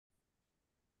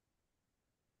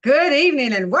Good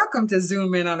evening and welcome to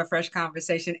Zoom In on a Fresh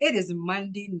Conversation. It is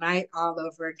Monday night all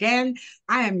over again.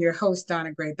 I am your host,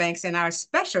 Donna Gray Banks, and our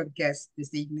special guests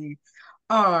this evening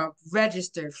are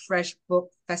registered Fresh Book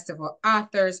Festival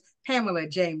authors Pamela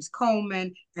James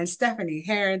Coleman and Stephanie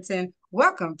Harrington.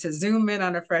 Welcome to Zoom In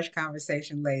on a Fresh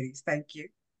Conversation, ladies. Thank you.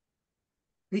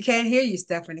 We can't hear you,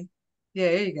 Stephanie. Yeah,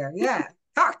 there you go. Yeah,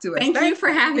 talk to us. Thank you Thank for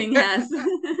you. having us.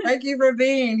 Thank you for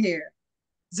being here.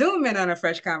 Zoom In on a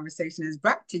Fresh Conversation is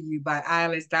brought to you by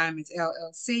Eyeless Diamonds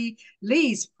LLC,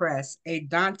 Lee's Press, a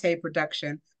Dante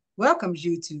production, welcomes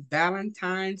you to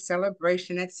Valentine's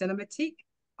celebration at Cinematique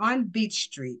on Beach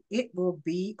Street. It will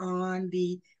be on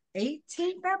the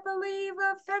 18th, I believe,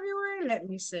 of February. Let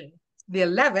me see. The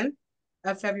 11th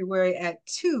of February at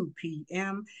 2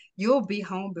 p.m. You'll be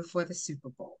home before the Super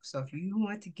Bowl. So if you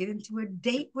want to get into a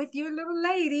date with your little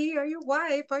lady or your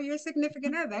wife or your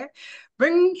significant other,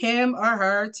 bring him or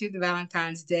her to the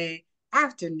Valentine's Day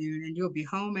afternoon and you'll be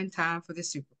home in time for the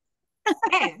Super Bowl.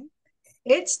 And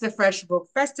it's the Fresh Book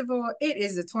Festival. It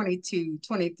is the 22,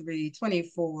 23,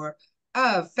 24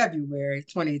 of February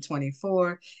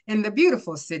 2024 in the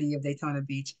beautiful city of Daytona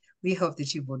Beach. We hope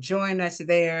that you will join us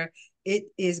there. It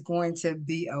is going to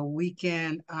be a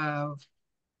weekend of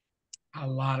a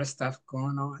lot of stuff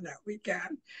going on that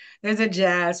weekend. There's a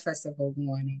jazz festival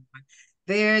going on.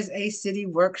 There's a city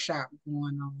workshop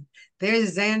going on.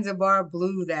 There's Zanzibar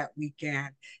Blue that weekend.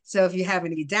 So if you have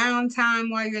any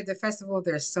downtime while you're at the festival,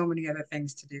 there's so many other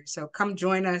things to do. So come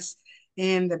join us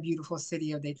in the beautiful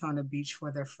city of Daytona Beach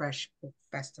for the Fresh Book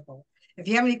Festival. If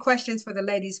you have any questions for the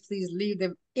ladies, please leave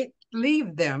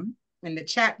them in the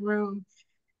chat room.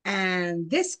 And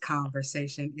this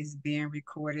conversation is being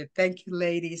recorded. Thank you,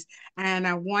 ladies. And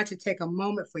I want to take a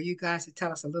moment for you guys to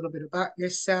tell us a little bit about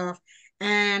yourself.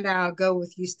 And I'll go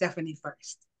with you, Stephanie,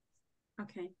 first.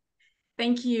 Okay.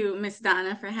 Thank you, Miss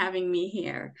Donna, for having me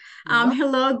here. You're welcome.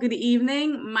 Hello, good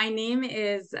evening. My name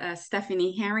is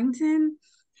Stephanie Harrington,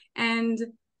 and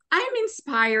I'm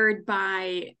inspired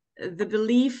by the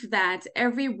belief that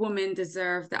every woman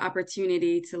deserves the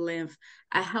opportunity to live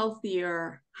a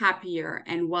healthier, happier,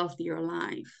 and wealthier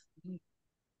life.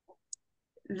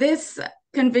 This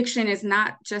conviction is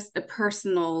not just a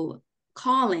personal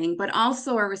calling, but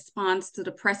also a response to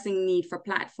the pressing need for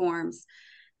platforms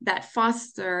that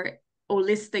foster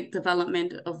holistic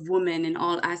development of women in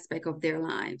all aspects of their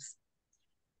lives.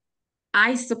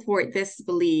 I support this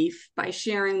belief by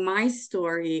sharing my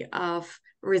story of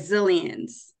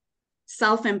resilience,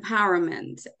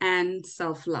 self-empowerment, and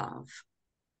self-love.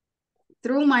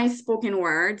 Through my spoken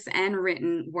words and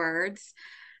written words,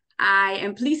 I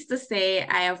am pleased to say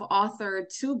I have authored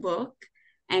 2 books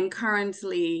and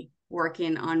currently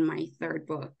working on my 3rd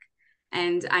book.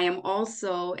 And I am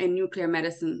also a nuclear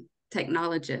medicine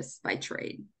technologist by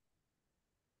trade.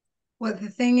 Well, the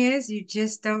thing is, you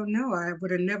just don't know. I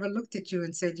would have never looked at you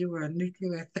and said you were a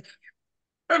nuclear.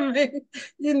 I mean,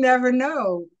 you never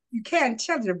know. You can't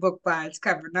judge a book by its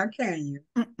cover, now can you?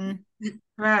 Mm-mm.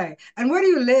 Right. And where do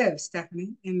you live, Stephanie?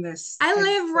 In this, I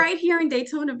live right here in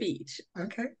Daytona Beach.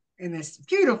 okay, in this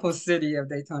beautiful city of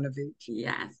Daytona Beach.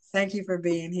 Yes. Thank you for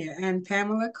being here. And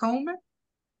Pamela Coleman?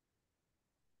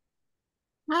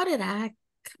 How did I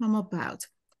come about?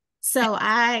 So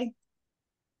I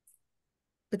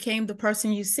became the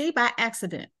person you see by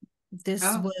accident. This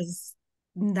Oh, was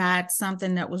not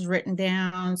something that was written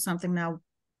down, something that I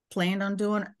planned on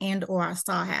doing and or I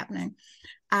saw happening.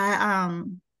 I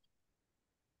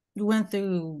went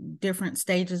through different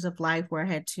stages of life where I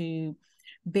had to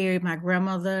bury my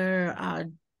grandmother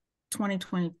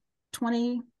 2020,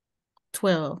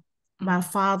 2012, my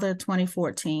father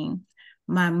 2014,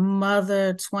 my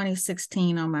mother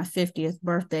 2016 on my 50th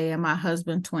birthday, and my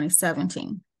husband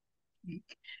 2017.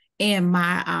 And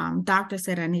my doctor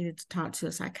said I needed to talk to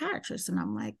a psychiatrist. And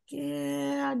I'm like,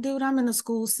 yeah, dude, I'm in the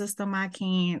school system. I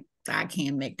can't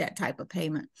make that type of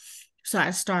payment. So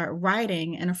I start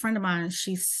writing, and a friend of mine,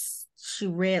 she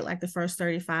read like the first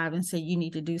 35 and said, you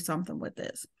need to do something with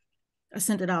this. I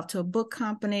sent it off to a book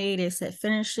company. They said,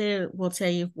 finish it. We'll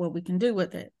tell you what we can do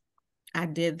with it. I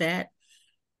did that.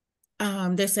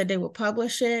 They said they would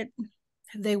publish it.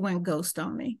 They went ghost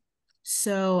on me.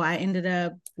 So I ended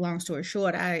up, long story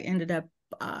short, I ended up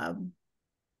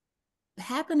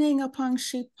happening upon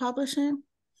Sheep Publishing.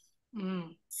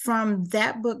 From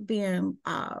that book being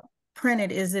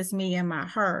printed, Is This Me and My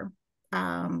Her?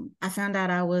 I found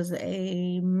out I was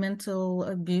a mental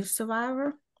abuse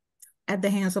survivor at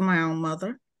the hands of my own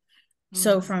mother.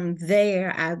 So from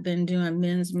there, I've been doing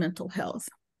men's mental health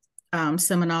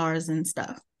seminars and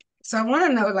stuff. So I want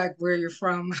to know like where you're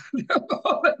from.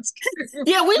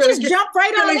 Yeah, we Really just get, jump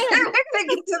right on really, in. really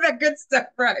get to the good stuff,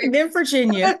 right? And then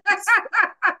Virginia.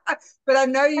 But I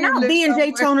know And you I'll live be in somewhere.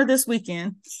 Daytona this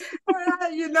weekend.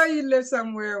 You know you live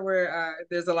somewhere where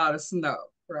there's a lot of snow,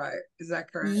 right? Is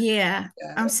that correct? Yeah.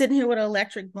 Yeah. I'm sitting here with an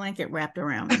electric blanket wrapped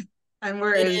around me. And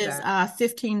where It is is that?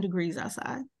 15 degrees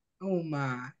outside Oh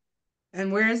my.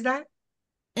 And where is that?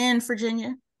 in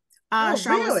Virginia. Oh,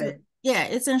 Charlottesville. really? Yeah,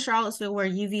 it's in Charlottesville where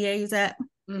UVA is at.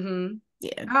 Mm-hmm.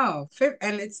 Yeah. Oh,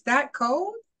 and it's that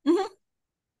cold?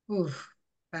 Hmm. Oof,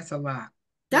 that's a lot.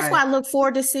 That's why Right. I look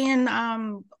forward to seeing.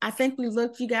 I think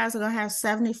you guys are gonna have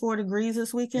 74 degrees this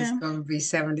It's weekend. gonna be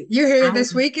 70. You're here I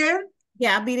this weekend?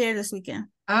 Yeah, I'll be there this weekend.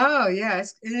 Oh, yeah.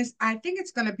 I think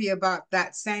it's gonna be about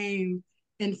that same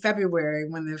in February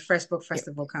when the Fresh Book Yeah.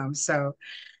 Festival comes. So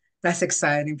that's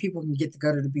exciting. People can get to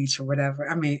go to the beach or whatever.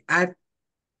 I mean,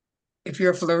 if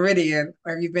you're a Floridian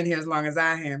or you've been here as long as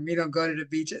I am, you don't go to the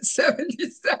beach at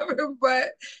 77, but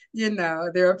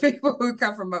there are people who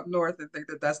come from up north and think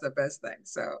that that's the best thing.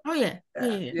 So, Oh yeah,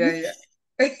 yeah, yeah, yeah.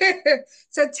 yeah, yeah.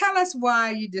 So tell us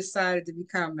why you decided to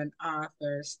become an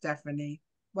author, Stephanie.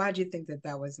 Why did you think that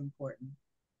that was important?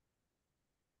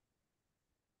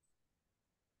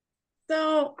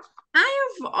 So I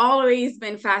have always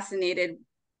been fascinated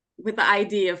with the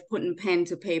idea of putting pen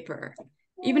to paper.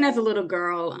 Even as a little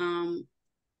girl,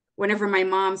 whenever my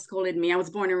mom scolded me, I was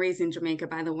born and raised in Jamaica,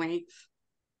 by the way.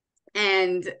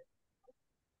 And,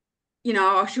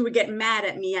 she would get mad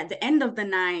at me at the end of the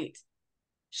night.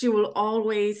 She will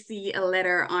always see a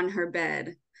letter on her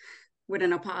bed with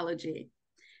an apology.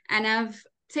 And I've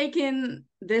taken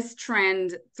this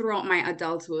trend throughout my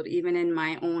adulthood, even in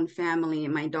my own family,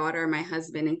 my daughter, my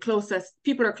husband, and closest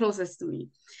people are closest to me.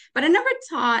 But I never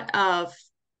thought of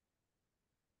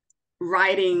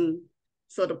writing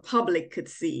so the public could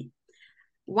see.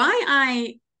 Why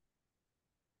I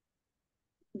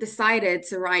decided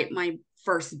to write my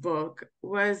first book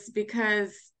was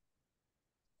because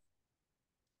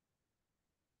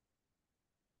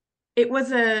it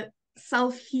was a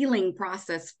self-healing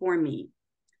process for me.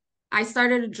 I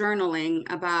started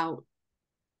journaling about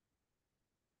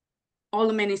all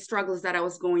the many struggles that I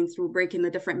was going through, breaking the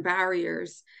different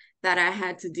barriers that I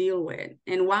had to deal with.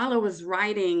 And while I was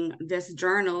writing this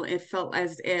journal, it felt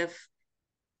as if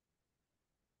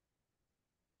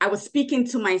I was speaking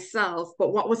to myself,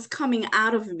 but what was coming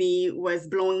out of me was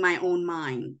blowing my own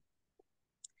mind.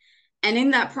 And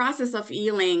in that process of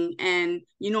healing, and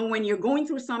when you're going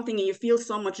through something and you feel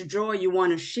so much joy, you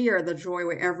want to share the joy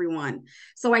with everyone.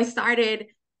 So I started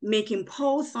making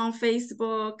posts on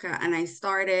Facebook, and I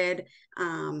started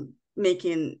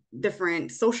making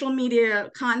different social media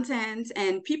content,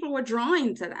 and people were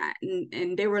drawing to that,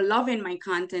 and they were loving my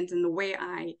content and the way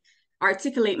I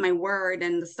articulate my word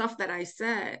and the stuff that I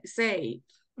say.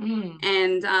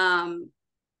 And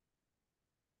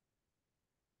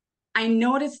I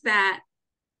noticed that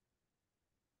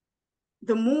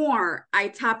the more I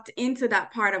tapped into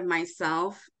that part of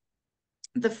myself,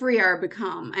 the freer I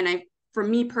become. And for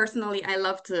me personally, I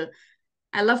love to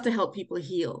help people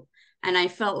heal. And I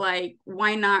felt like,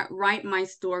 why not write my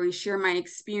story, share my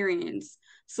experience,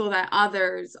 so that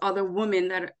other women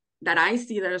that I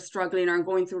see that are struggling are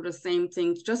going through the same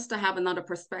things, just to have another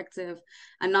perspective,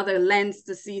 another lens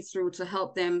to see through, to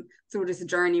help them through this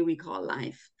journey we call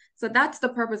life. So that's the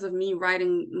purpose of me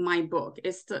writing my book,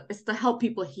 is to help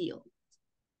people heal.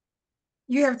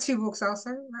 You have two books also,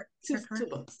 right? Is that Two correct?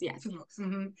 books, yes. Two books.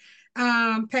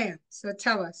 Pam, so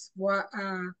tell us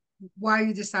why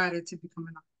you decided to become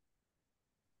an author.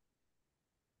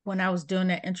 When I was doing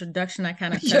that introduction, I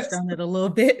kind of touched Yes. on it a little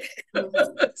bit.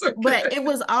 That's okay. But it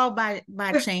was all by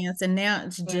chance, and now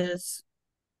Yeah.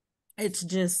 it's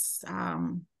just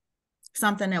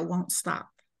something that won't stop.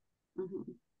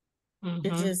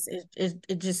 It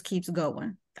Mm-hmm. just keeps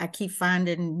going. I keep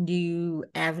finding new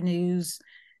avenues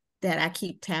that I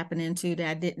keep tapping into that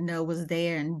I didn't know was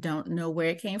there and don't know where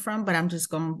it came from, but I'm just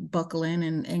gonna buckle in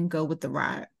and go with the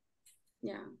ride.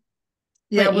 Yeah.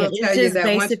 Yeah, I But yeah, will it's tell you just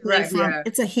that once, basically right? Yeah,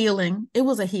 it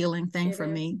was a healing thing It for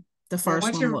is. me. The yeah.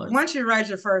 first one was. Once you write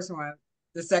your first one,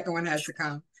 the second one has to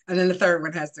come, and then the third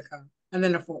one has to come, and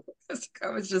then the fourth one has to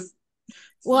come. It's just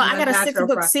Well, I got a natural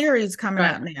six-book process. series coming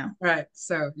Right, out now. right.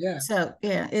 So yeah, So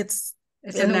yeah, it's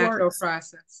it's a in the natural works.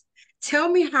 process. Tell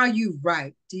me how you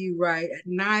write. Do you write at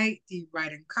night? Do you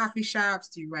write in coffee shops?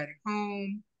 Do you write at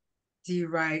home? Do you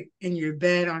write in your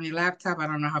bed on your laptop? I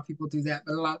don't know how people do that,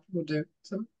 but a lot of people do.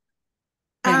 So,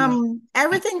 Pamela.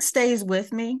 Everything stays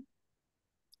with me.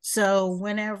 So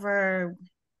whenever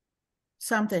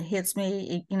something hits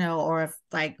me, or if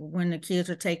like when the kids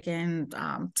are taking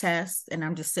tests and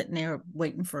I'm just sitting there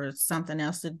waiting for something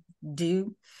else to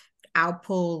do, I'll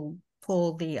pull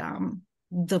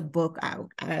the book out.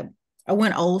 I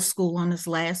went old school on this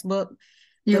last book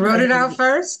You wrote because it out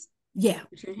first? yeah.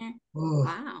 Ooh.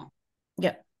 Wow.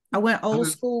 Yep. I went old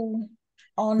school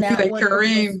on You that like one.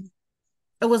 Kareem.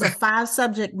 It was a 5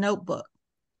 subject notebook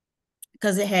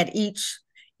because it had each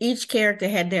character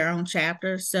had their own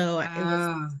chapter. So it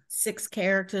was 6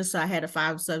 characters. So I had a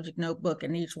 5 subject notebook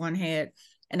and each one had,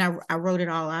 and I wrote it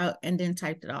all out and then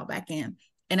typed it all back in.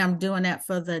 And I'm doing that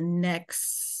for the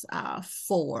next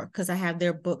 4 because I have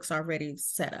their books already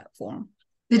set up for them.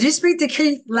 Did you speak to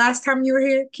Keith last time you were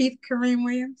here? Keith Kareem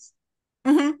Williams?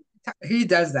 Mm-hmm. He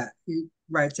does that. He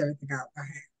writes everything out by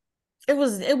hand.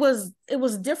 It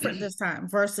was different this time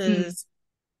versus,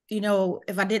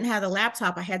 if I didn't have the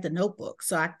laptop, I had the notebook.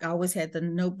 So I always had the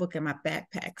notebook in my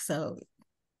backpack. So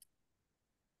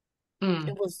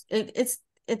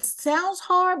it sounds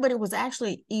hard, but it was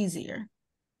actually easier.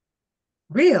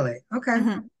 Really?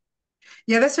 Okay.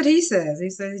 Yeah, that's what he says. He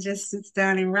says he just sits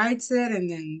down and writes it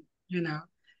and then,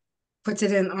 puts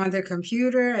it in on the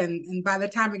computer. And by the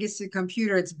time it gets to the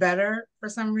computer, it's better for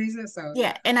some reason. So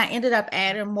yeah. And I ended up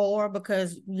adding more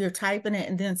because you're typing it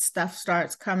and then stuff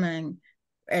starts coming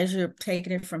as you're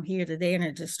taking it from here to there, and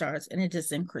it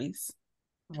just increases.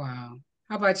 Wow.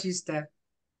 How about you, Steph?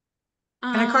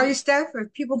 Can I call you Steph?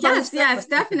 If people call you Steph? Yes,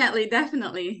 definitely.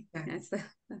 Yeah. Yes,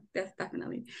 that's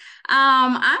definitely.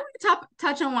 I want to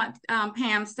touch on what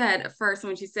Pam said first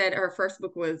when she said her first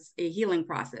book was a healing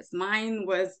process. Mine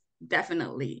was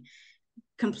definitely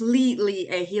completely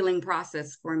a healing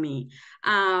process for me.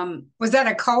 Was that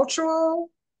a cultural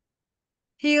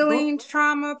healing book,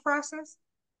 trauma process?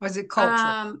 Was it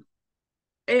cultural?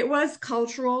 It was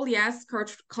cultural, yes,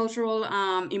 cultural,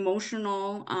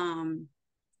 emotional,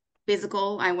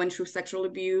 physical. I went through sexual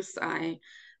abuse. I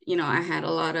had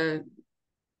a lot of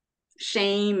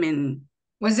shame. And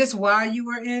Was this while you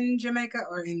were in Jamaica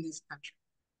or in this country?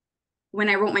 when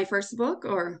I wrote my first book,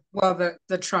 or Well,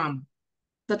 the trauma.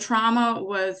 the trauma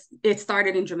it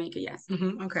started in Jamaica, yes.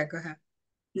 Okay, go ahead.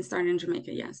 It started in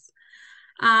Jamaica, yes.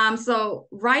 So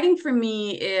writing for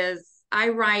me is, I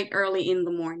write early in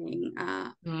the morning.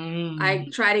 I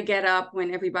try to get up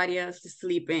when everybody else is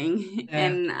sleeping,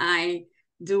 and I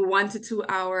do 1 to 2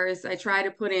 hours. I try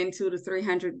to put in 200 to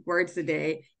 300 words a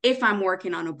day if I'm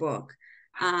working on a book.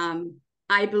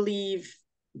 I believe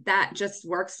that just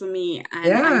works for me,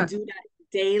 and I do that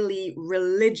daily,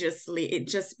 religiously. It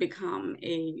just become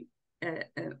a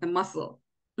muscle.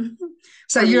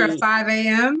 So you're a 5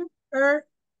 a.m. or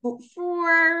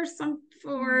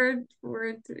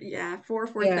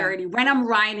 4:30 when I'm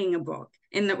writing a book.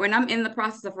 When I'm in the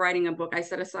process of writing a book, I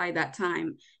set aside that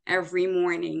time every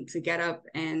morning to get up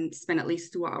and spend at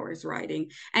least 2 hours writing.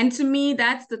 And to me,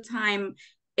 that's the time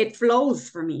it flows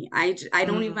for me. I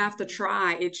don't even have to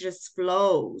try. It just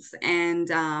flows, and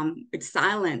it's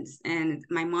silence, and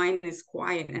my mind is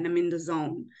quiet, and I'm in the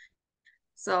zone.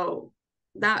 So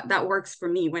that works for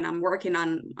me when I'm working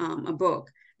on a book.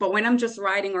 But when I'm just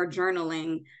writing or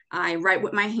journaling, I write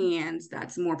with my hands.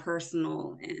 That's more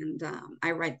personal, and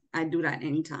I do that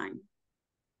anytime.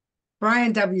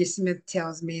 Brian W. Smith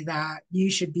tells me that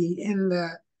you should be in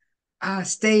the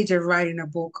stage of writing a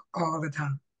book all the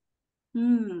time.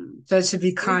 So it should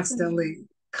be constantly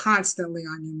on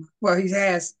your mind. Well, he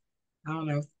has, I don't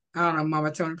know,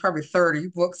 Mama Tony, probably 30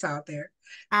 books out there.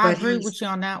 I agree with you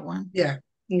on that one. Yeah.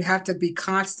 You have to be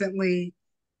constantly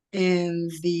in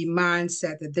the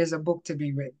mindset that there's a book to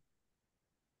be written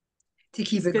to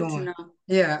keep it going.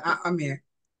 Yeah. I mean,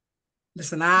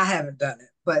 listen, I haven't done it,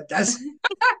 but that's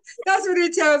that's what he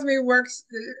tells me works.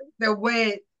 The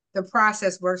way the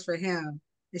process works for him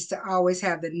is to always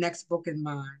have the next book in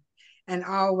mind and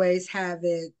always have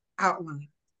it outlined.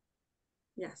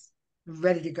 Yes.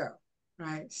 Ready to go.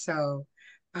 Right. So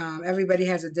everybody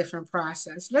has a different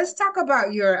process. Let's talk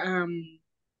about your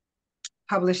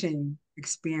publishing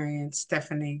experience,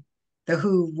 Stephanie. The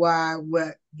who, why,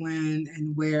 what, when,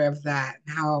 and where of that,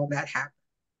 and how all that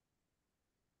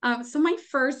happened. So my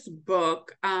first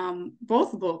book,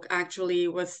 both book actually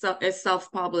is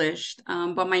self-published.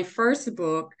 But my first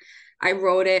book, I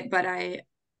wrote it, but I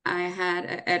had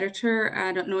an editor.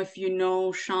 I don't know if you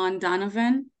know Sean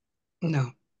Donovan.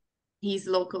 No. He's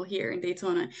local here in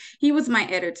Daytona. He was my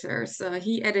editor. So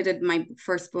he edited my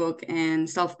first book and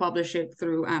self-published it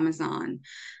through Amazon.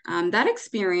 That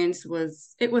experience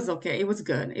was okay. It was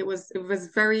good. It was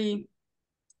very,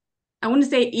 I wouldn't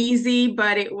say easy,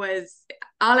 but it was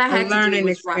all I A had to do learning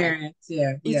was write. experience.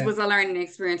 Yeah, It yeah. was a learning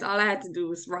experience. All I had to do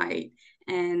was write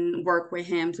and work with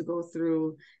him to go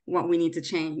through what we need to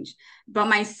change. But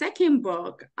my second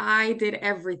book, I did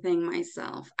everything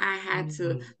myself. I had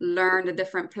to learn the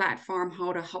different platform,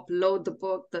 how to upload the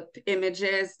book, the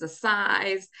images, the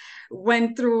size,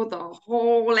 went through the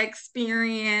whole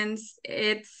experience.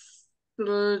 It's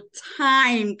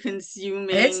time It's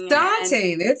consuming and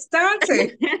daunting. It's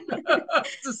daunting.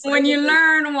 To say when the you least.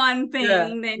 learn one Yeah,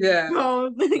 thing, then you yeah. go,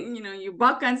 you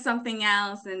buck on something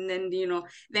else, and then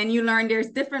then you learn there's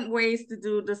different ways to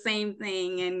do the same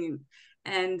thing,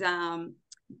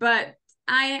 but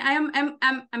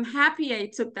I'm happy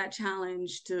I took that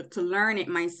challenge to learn it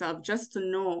myself, just to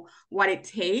know what it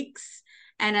takes,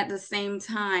 and at the same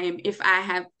time, if I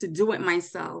have to do it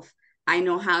myself, I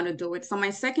know how to do it. So my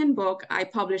second book, I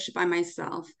published by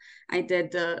myself. I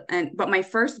did but my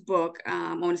first book,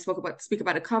 I want to speak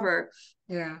about a cover.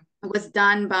 Yeah. Was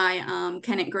done by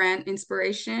Kenneth Grant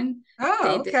Inspiration. Oh,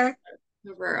 They did okay.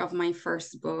 the cover of my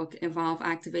first book, Evolve,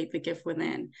 Activate the Gift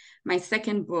Within. My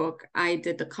second book, I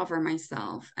did the cover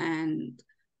myself, and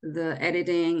the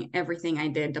editing, everything I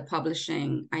did, the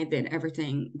publishing, I did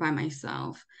everything by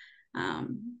myself.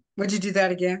 Would you do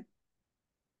that again?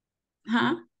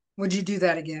 Huh? Would you do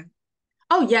that again?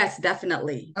 Oh, yes,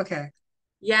 definitely. Okay.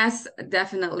 Yes,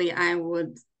 definitely. I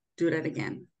would do that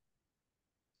again.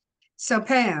 So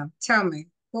Pam, tell me,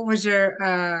 what was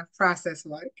your process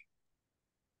like?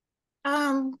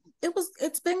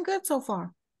 It's been good so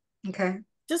far. Okay.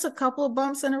 Just a couple of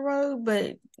bumps in the road,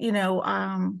 but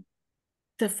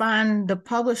to find the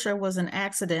publisher was an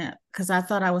accident, because I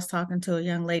thought I was talking to a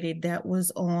young lady that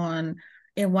was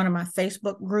in one of my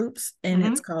Facebook groups, and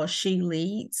it's called She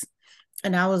Leads.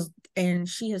 And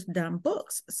she has done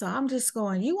books. So I'm just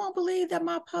going, you won't believe that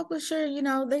my publisher,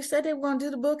 they said they were going to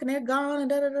do the book and they're gone and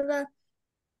da da da da.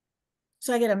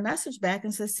 So I get a message back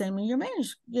and says, send me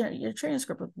your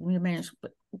transcript of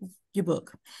your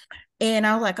book. And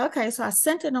I was like, okay. So I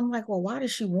sent it and I'm like, well, why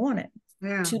does she want it?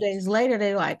 Yeah. 2 days later,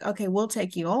 they're like, okay, we'll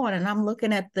take you on. And I'm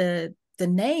looking at the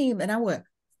name and I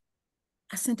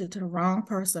sent it to the wrong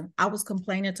person. I was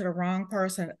complaining to the wrong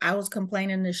person. I was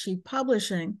complaining to She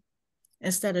Publishing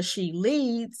instead of She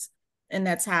Leads. And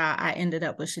that's how I ended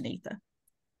up with Shanitha.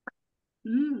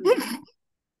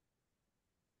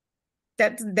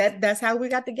 That's how we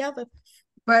got together.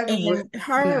 But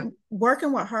And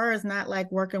working with her is not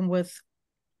like working with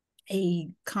a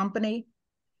company.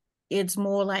 It's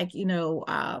more like,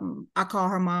 I call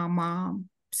her mom.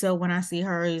 So when I see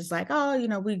her, it's like, oh,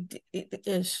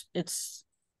 it's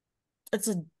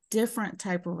a different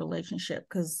type of relationship,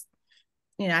 because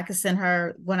I can send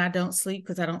her when I don't sleep,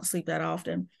 because I don't sleep that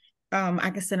often.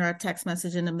 I can send her a text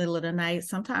message in the middle of the night.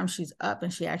 Sometimes she's up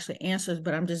and she actually answers,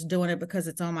 but I'm just doing it because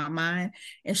it's on my mind,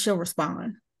 and she'll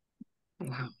respond.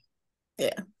 wow.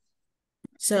 Yeah.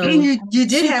 So you did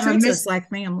she have treats us like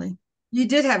family. You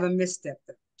did have a misstep,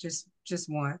 though. Just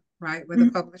one, right? With a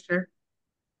publisher.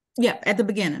 Yeah, at the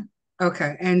beginning.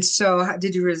 Okay. And so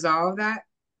did you resolve that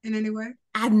in any way?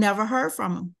 I never heard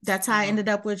from them. That's how I ended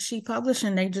up with She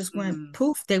Publishing. They just went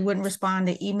poof. They wouldn't respond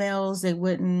to emails. They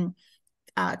wouldn't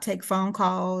take phone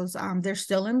calls. They're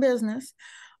still in business,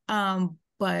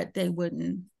 but they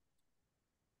wouldn't.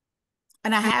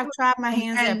 And I have tried my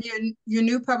hands at. Your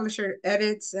new publisher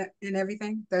edits and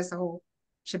everything. That's the whole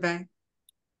shebang.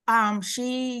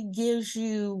 She gives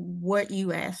you what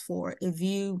you ask for. If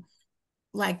you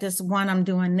like this one I'm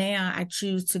doing now, I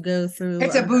choose to go through.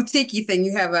 It's a boutique-y thing.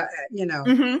 You have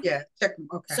yeah. Check them.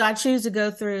 Okay. So I choose to go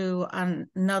through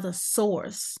another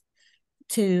source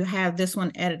to have this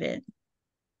one edited.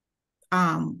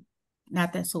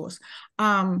 Not that source.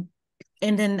 And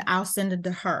then I'll send it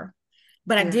to her.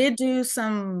 But I did do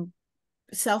some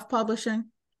self-publishing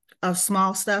of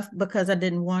small stuff, because I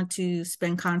didn't want to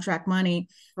spend contract money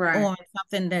on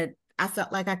something that I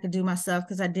felt like I could do myself,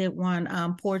 because I did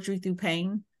one Poetry Through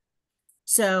Pain.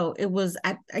 So it was,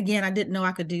 I didn't know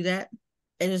I could do that.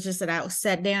 It was just that I was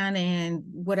sat down, and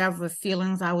whatever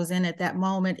feelings I was in at that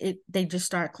moment, they just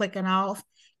started clicking off,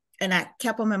 and I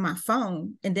kept them in my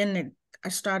phone, and then I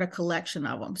started a collection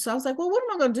of them. So I was like, well, what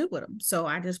am I going to do with them? So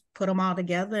I just put them all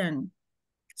together and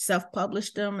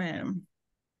self-published them. And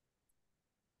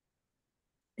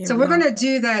so we're going to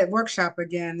do that workshop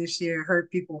again this year.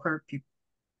 Hurt people.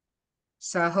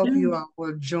 So I hope you all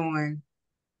will join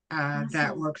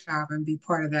that workshop and be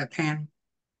part of that panel.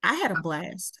 I had a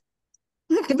blast.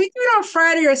 Did we do it on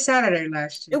Friday or Saturday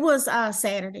last year? It was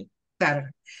Saturday.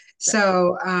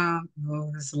 So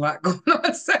there's a lot going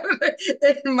on Saturday.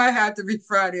 It might have to be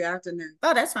Friday afternoon.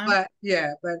 Oh, that's fine. But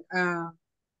yeah,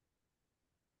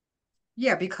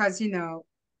 because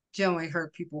generally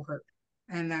hurt people hurt.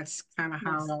 And that's kind of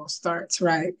how Yes. it all starts,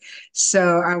 right?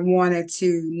 So I wanted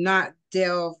to not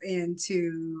delve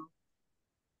into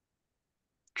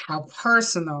how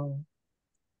personal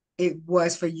it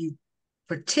was for you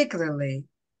particularly,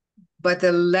 but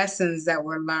the lessons that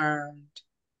were learned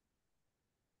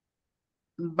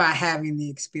by having the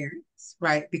experience,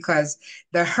 right? Because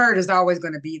the hurt is always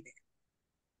going to be there.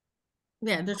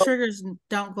 Yeah, the triggers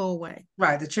don't go away.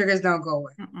 Right, the triggers don't go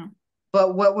away. Mm-mm.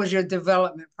 But what was your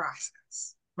development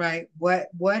process, right? What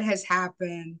has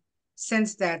happened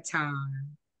since that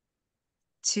time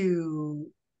to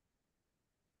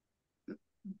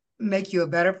make you a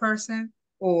better person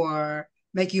or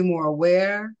make you more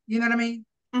aware? You know what I mean?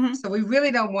 Mm-hmm. So we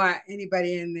really don't want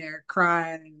anybody in there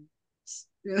crying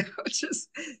and just.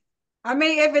 I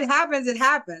mean, if it happens, it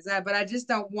happens. But I just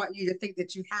don't want you to think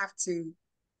that you have to,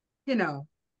 you know.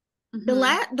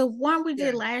 The one we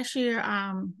did Yeah. last year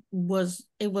was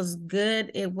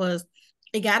good.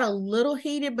 It got a little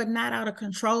heated, but not out of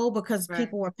control because Right.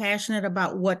 people were passionate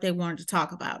about what they wanted to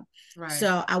talk about. Right.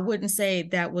 So I wouldn't say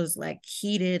that was like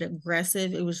heated,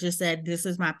 aggressive. It was just that this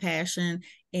is my passion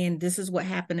and this is what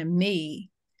happened to me,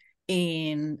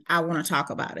 and I want to talk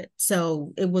about it.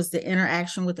 So it was the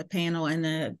interaction with the panel and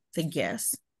the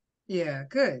guests. Yeah,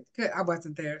 good. I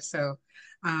wasn't there, so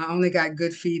I only got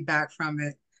good feedback from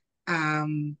it.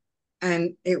 And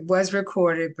it was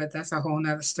recorded, but that's a whole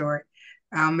nother story.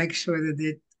 I'll make sure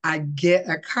that I get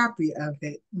a copy of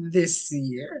it this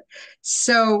year.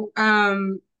 So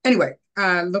anyway,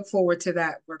 look forward to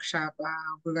that workshop.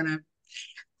 We're gonna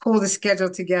pull the schedule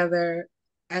together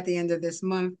at the end of this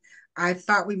month. I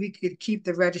thought we could keep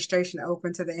the registration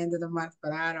open to the end of the month,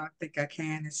 but I don't think I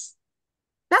can.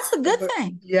 That's a good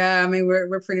thing. Yeah, I mean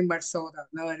we're pretty much sold out.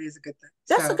 No, it is a good thing.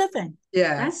 That's a good thing.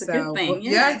 Yeah, That's a good thing.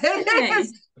 Yeah, it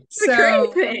is. It's a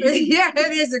So great thing. yeah,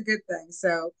 it is a good thing.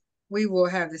 So we will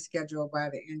have the schedule by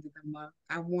the end of the month.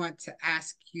 I want to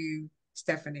ask you,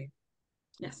 Stephanie,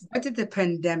 Yes. what did the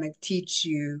pandemic teach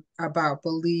you about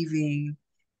believing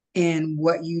in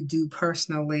what you do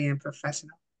personally and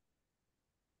professionally?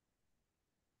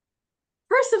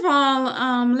 First of all,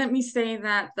 let me say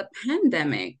that the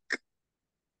pandemic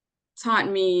taught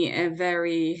me a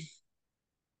very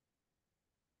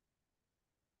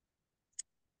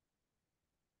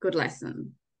good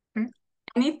lesson. Hmm?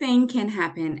 Anything can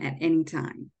happen at any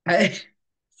time.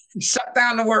 Shut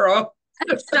down the world.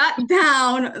 Shut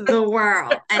down the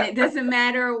world. And it doesn't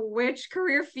matter which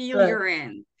career field you're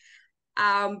in.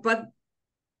 But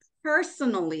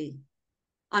personally,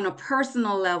 on a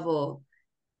personal level,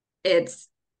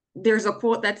 there's a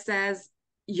quote that says,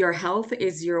 your health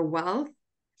is your wealth.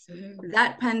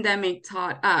 That pandemic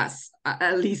taught us,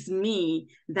 at least me,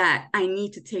 that I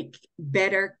need to take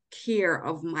better care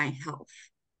of my health.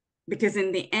 Because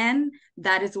in the end,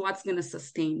 that is what's going to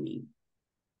sustain me.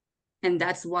 And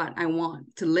that's what I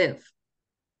want to live.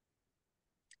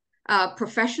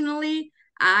 Professionally,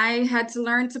 I had to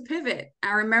learn to pivot.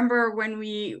 I remember when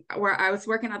I was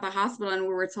working at the hospital and we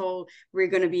were told we're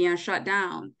going to be on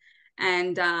shutdown.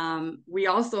 And we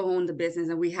also owned the business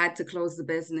and we had to close the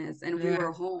business and we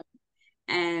were home.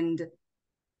 And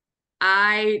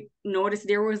I noticed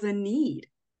there was a need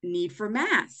for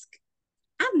masks.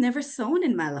 I've never sewn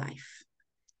in my life.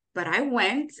 But I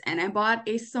went and I bought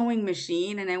a sewing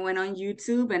machine and I went on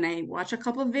YouTube and I watched a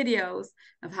couple of videos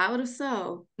of how to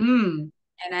sew. And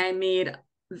I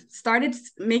started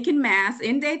making masks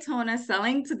in Daytona,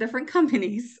 selling to different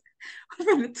companies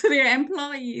to their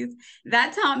employees.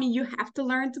 That taught me you have to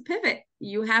learn to pivot.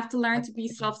 You have to learn to be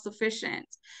self-sufficient.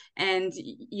 And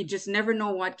you just never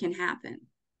know what can happen.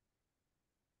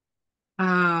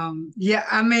 Yeah,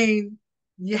 I mean,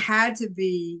 you had to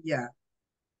be,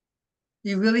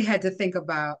 you really had to think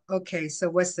about, okay, so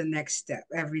what's the next step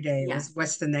every day? Yes.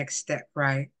 What's the next step,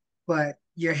 right? But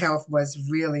your health was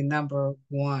really number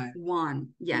one.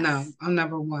 Yes. No, I'm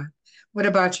number one. What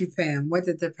about you, Pam? What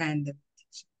did the pandemic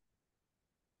teach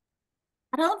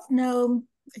I don't know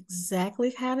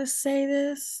exactly how to say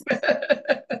this,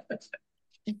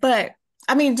 but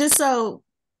I mean, just so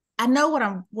I know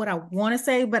what I want to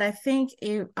say, but I think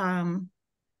it,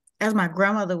 as my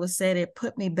grandmother would say, it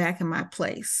put me back in my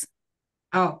place.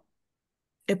 Oh,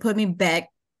 it put me back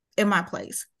in my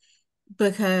place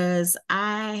because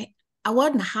I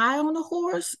wasn't high on the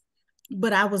horse,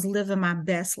 but I was living my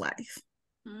best life,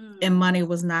 and money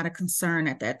was not a concern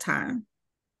at that time.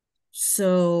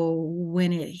 So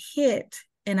when it hit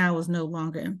and I was no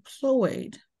longer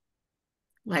employed,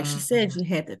 like she said, you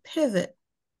had to pivot.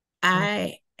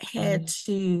 I had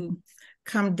to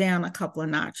come down a couple of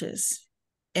notches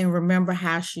and remember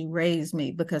how she raised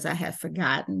me because I had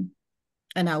forgotten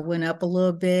and I went up a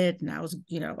little bit, and I was,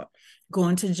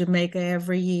 going to Jamaica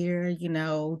every year,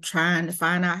 trying to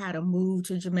find out how to move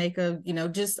to Jamaica,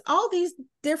 just all these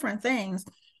different things.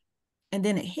 And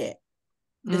then it hit.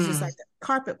 It's just like the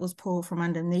carpet was pulled from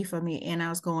underneath of me, and I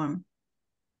was going,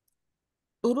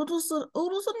 oodles and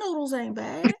noodles ain't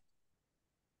bad.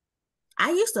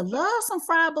 I used to love some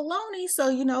fried bologna. So,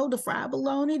 the fried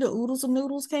bologna, the oodles and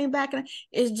noodles came back, and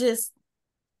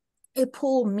it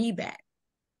pulled me back.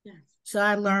 Yes. So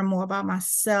I learned more about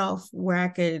myself, where I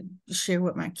could share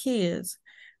with my kids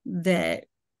that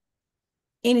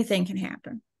anything can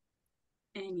happen.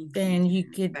 Anything. And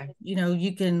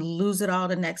you can lose it all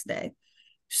the next day.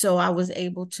 So I was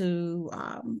able to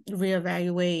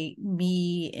reevaluate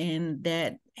me and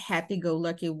that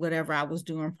happy-go-lucky whatever I was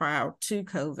doing prior to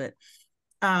COVID.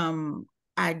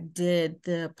 I did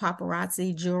the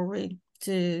paparazzi jewelry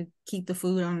to keep the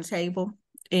food on the table.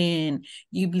 And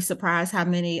you'd be surprised how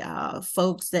many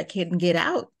folks that can get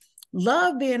out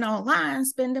love being online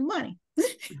spending money.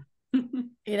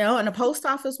 And the post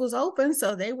office was open,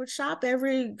 so they would shop I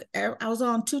was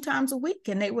on 2 times a week,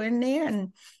 and they were in there,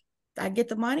 and I get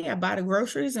the money, I buy the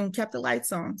groceries, and kept the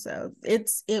lights on. So it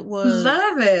was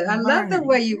love it. I love the learning.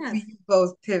 way you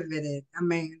both pivoted. I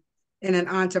mean, in an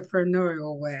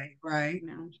entrepreneurial way, right?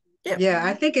 Yep. Yeah,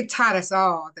 I think it taught us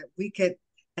all that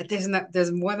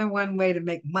there's more than one way to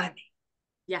make money.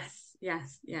 Yes.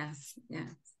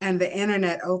 And the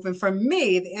internet opened for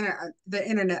me. The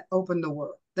internet opened the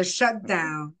world. The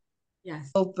shutdown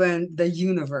opened the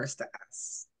universe to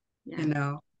us.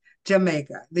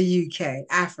 Jamaica, the UK,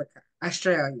 Africa,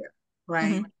 Australia,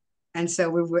 right? Mm-hmm. And so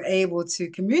we were able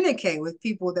to communicate with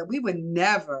people that we would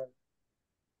never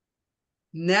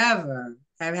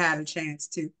have had a chance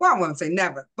to. Well, I won't say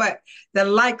never, but the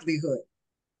likelihood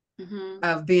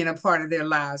of being a part of their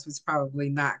lives was probably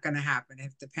not going to happen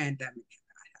if the pandemic had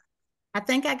not happened. I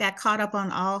think I got caught up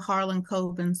on all Harlan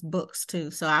Coben's books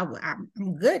too, so I'm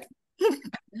good.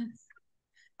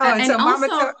 And so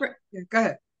Mama, go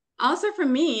ahead. Also for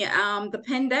me, the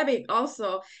pandemic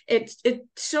also, it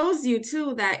shows you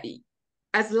too that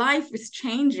as life is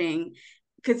changing,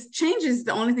 because change is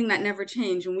the only thing that never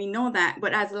changed, and we know that,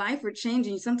 but as life is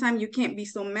changing, sometimes you can't be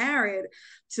so married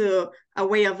to a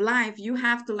way of life. You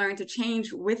have to learn to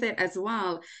change with it as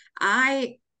well.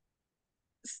 I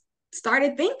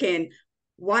started thinking,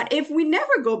 what if we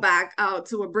never go back out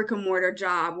to a brick and mortar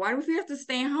job? What if we have to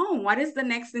stay home? What is the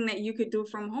next thing that you could do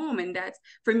from home? And that's,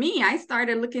 for me, I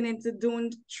started looking into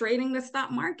trading the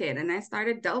stock market, and I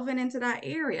started delving into that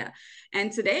area.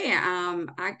 And today,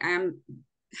 I'm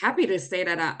happy to say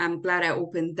that I'm glad I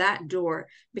opened that door,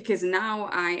 because now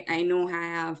I know I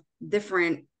have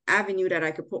different avenue that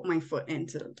I could put my foot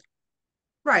into.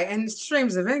 Right, and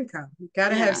streams of income. You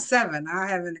gotta have 7. I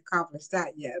haven't accomplished that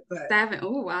yet, but 7.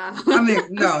 Oh wow! I mean,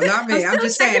 no, not me. I'm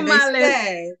just saying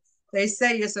they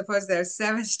say you're supposed to have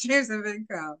 7 streams of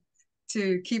income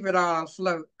to keep it all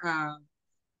afloat.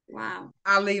 Wow!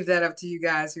 I'll leave that up to you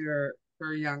guys who are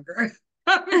younger.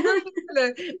 I'm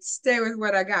gonna stay with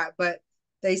what I got, but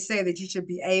they say that you should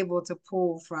be able to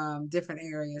pull from different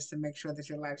areas to make sure that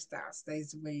your lifestyle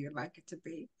stays the way you'd like it to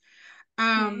be.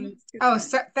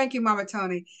 Thank you, Mama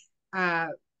Tony.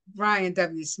 Brian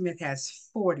W. Smith has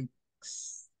 40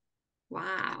 books.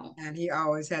 Wow. And he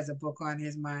always has a book on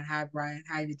his mind. Hi, Brian.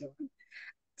 How you doing?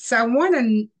 So I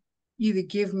want you to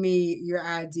give me your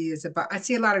ideas about, I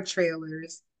see a lot of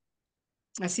trailers.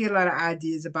 I see a lot of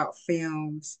ideas about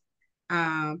films.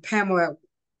 Pamela,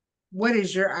 what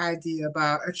is your idea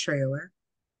about a trailer?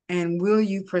 And will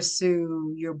you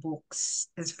pursue your books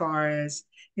as far as,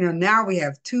 now we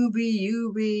have Tubi,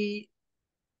 Ubi,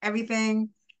 everything.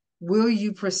 Will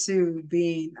you pursue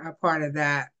being a part of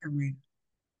that arena?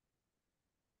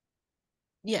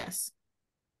 Yes.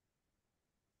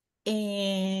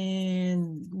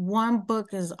 And one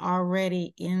book is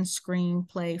already in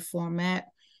screenplay format,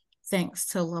 thanks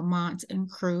to Lamont and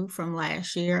crew from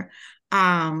last year.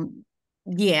 I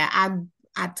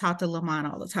talk to Lamont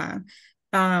all the time.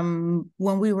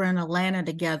 When we were in Atlanta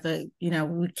together,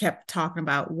 we kept talking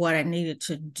about what I needed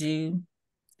to do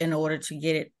in order to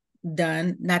get it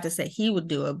done. Not to say he would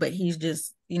do it, but he's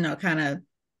just, kind of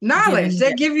knowledge.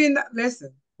 They give you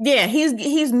listen. Yeah, he's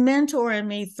mentoring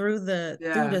me through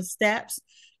the steps,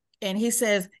 and he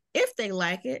says if they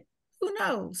like it, who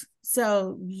knows?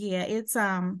 So yeah, it's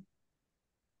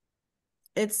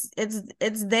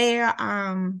there.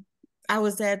 I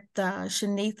was at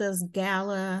Shanitha's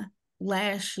gala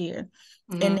last year,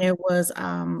 and there was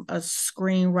a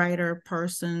screenwriter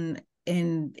person,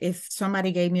 and if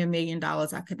somebody gave me $1 million,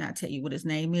 I could not tell you what his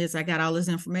name is. I got all his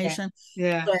information.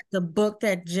 Yeah. But the book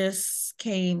that just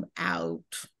came out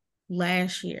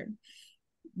last year.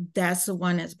 That's the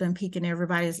one that's been piquing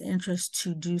everybody's interest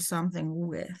to do something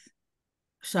with.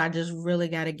 So I just really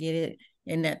got to get it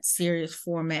in that serious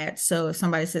format. So if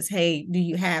somebody says, hey, do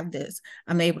you have this?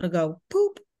 I'm able to go,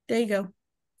 poop, there you go.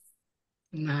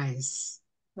 Nice.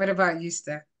 What about you,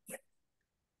 Steph?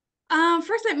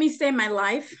 First, let me say my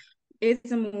life is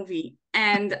a movie.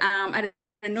 And I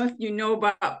don't know if you know,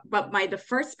 but the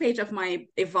first page of my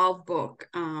Evolve book,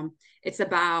 it's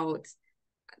about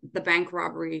the bank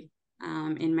robbery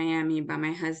in Miami by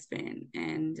my husband,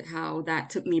 and how that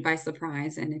took me by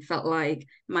surprise, and it felt like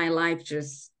my life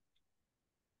just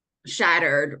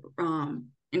shattered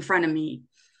in front of me.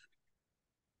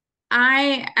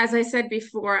 As I said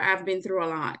before, I've been through a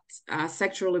lot.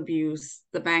 Sexual abuse,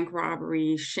 the bank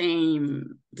robbery,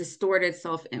 shame, distorted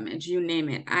self-image, you name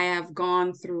it. I have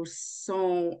gone through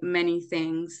so many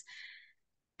things.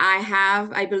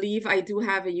 I believe I do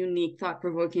have a unique,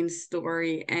 thought-provoking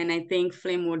story, and I think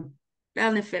Flame would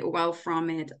benefit well from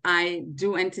it. I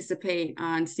do anticipate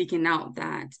on seeking out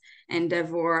that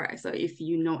endeavor. So if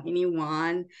you know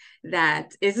anyone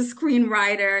that is a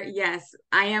screenwriter, yes,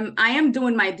 I am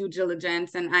doing my due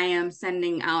diligence, and I am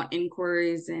sending out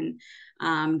inquiries and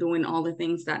doing all the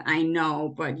things that I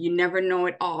know, but you never know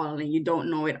it all, and you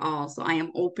don't know it all. So I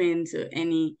am open to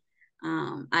any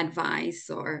advice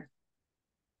or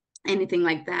anything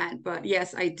like that. But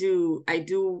yes, I do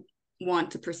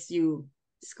want to pursue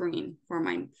screen for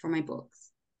my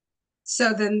books.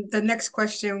 So then the next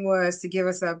question was to give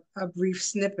us a brief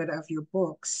snippet of your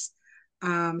books.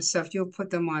 So if you'll put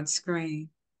them on screen,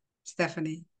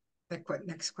 Stephanie, the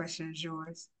next question is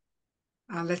yours.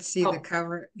 Let's see the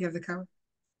cover. You have the cover?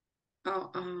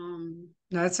 No,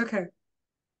 it's okay.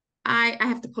 I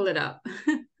have to pull it up.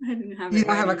 I didn't have it. You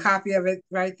don't have a copy of it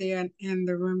right there in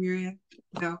the room you're in?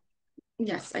 No.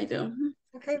 Yes, I do.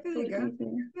 Okay, there you go.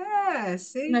 Yeah,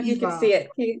 see, if you can see it.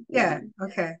 Yeah.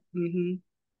 Okay.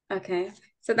 Okay,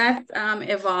 so that's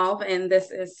Evolve, and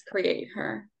this is Create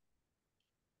Her.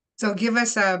 So give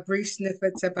us brief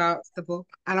snippets about the book.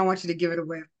 I don't want you to give it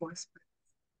away, of course, but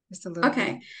just a little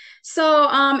bit. So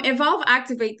Evolve,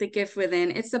 Activate the Gift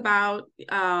Within. It's about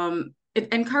it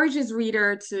encourages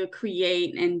reader to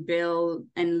create and build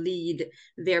and lead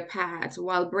their paths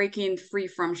while breaking free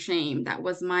from shame. That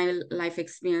was my life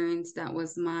experience. That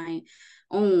was my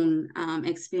own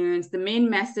experience. The main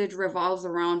message revolves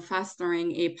around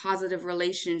fostering a positive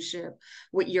relationship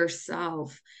with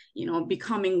yourself,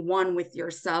 becoming one with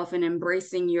yourself and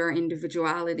embracing your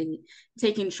individuality,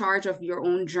 taking charge of your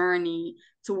own journey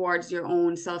towards your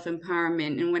own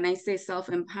self-empowerment. And when I say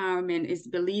self-empowerment, is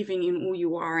believing in who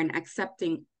you are and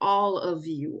accepting all of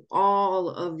you,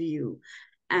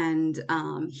 and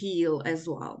heal as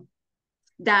well.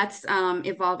 That's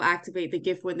Evolve, Activate the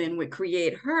Gift Within. With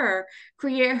Create Her.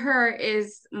 Create Her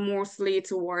is mostly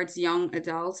towards young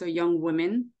adults or young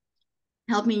women,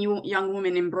 helping young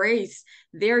women embrace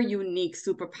their unique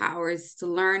superpowers, to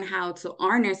learn how to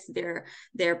harness their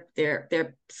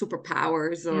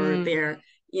superpowers, or their,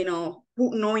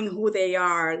 knowing who they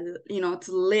are, to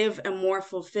live a more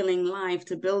fulfilling life,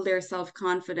 to build their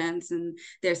self-confidence and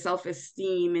their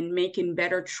self-esteem, and making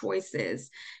better choices.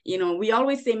 We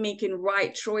always say making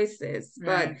right choices,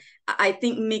 but I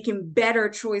think making better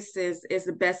choices is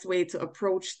the best way to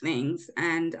approach things.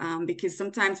 And because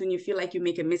sometimes when you feel like you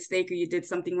make a mistake or you did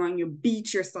something wrong, you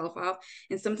beat yourself up,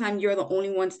 and sometimes you're the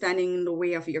only one standing in the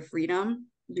way of your freedom.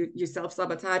 You're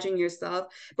self-sabotaging yourself.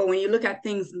 But when you look at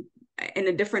things in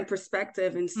a different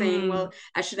perspective and saying, well,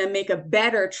 I should make a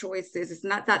better choices. It's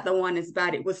not that the one is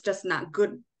bad. It was just not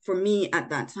good for me at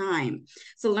that time.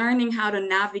 So learning how to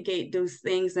navigate those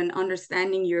things and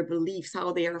understanding your beliefs,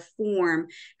 how they are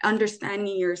formed,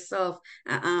 understanding yourself.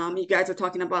 You guys were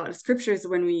talking about scriptures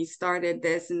when we started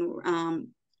this, and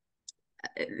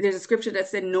there's a scripture that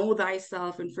said, know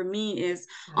thyself. And for me is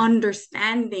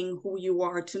understanding who you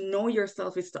are. To know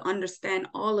yourself is to understand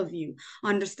all of you,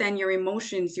 understand your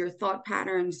emotions, your thought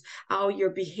patterns, how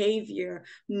your behavior,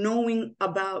 knowing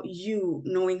about you,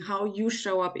 knowing how you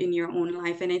show up in your own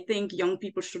life. And I think young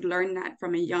people should learn that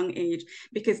from a young age,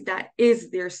 because that is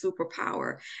their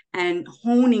superpower, and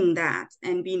honing that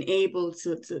and being able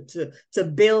to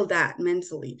build that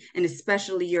mentally, and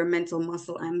especially your mental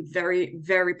muscle. I'm very,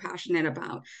 very passionate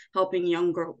about helping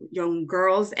young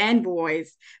girls and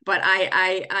boys, but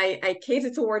I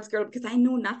cater towards girls because I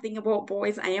know nothing about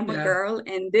boys. I am a girl,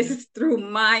 and this is through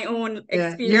my own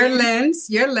experience.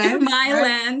 Your lens, my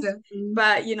lens.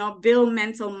 But build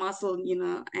mental muscle,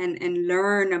 and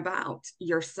learn about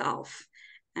yourself,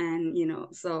 and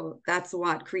so that's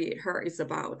what Create Her is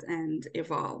about, and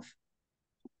Evolve.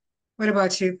 What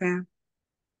about you, Pam?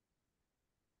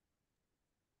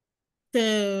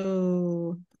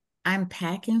 So I'm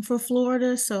packing for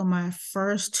Florida, so my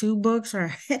first two books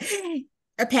are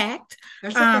packed.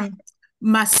 That's okay.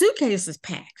 My suitcase is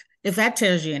packed, if that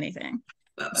tells you anything.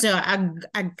 So I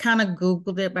kind of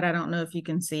Googled it, but I don't know if you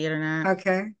can see it or not.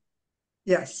 Okay.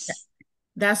 Yes.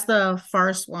 That's the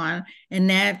first one, and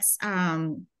that's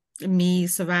me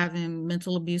surviving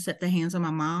mental abuse at the hands of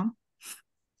my mom.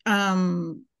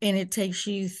 And it takes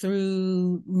you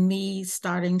through me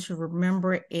starting to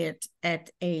remember it at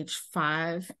age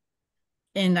 5,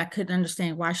 and I couldn't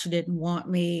understand why she didn't want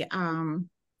me.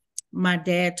 My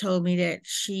dad told me that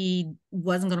she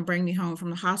wasn't going to bring me home from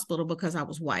the hospital because I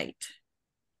was white.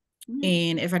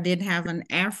 And if I didn't have an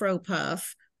Afro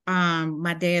puff,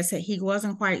 my dad said he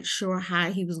wasn't quite sure how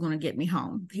he was going to get me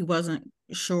home. He wasn't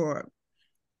sure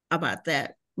about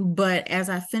that. But as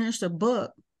I finished the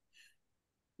book,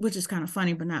 which is kind of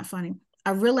funny, but not funny, I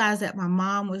realized that my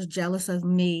mom was jealous of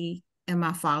me and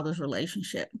my father's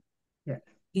relationship. Yeah.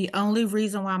 The only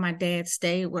reason why my dad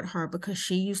stayed with her, because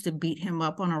she used to beat him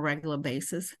up on a regular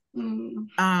basis,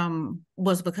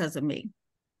 was because of me.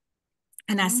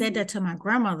 And I said that to my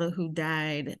grandmother, who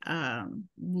died not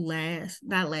last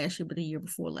year, but the year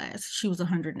before last. She was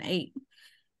 108.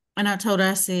 And I told her,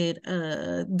 I said,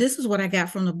 this is what I got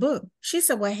from the book. She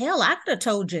said, well, hell, I could have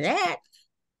told you that.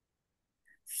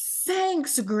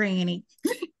 Thanks, Granny.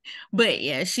 But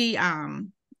yeah, she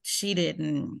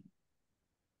didn't,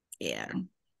 yeah.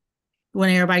 When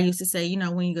everybody used to say,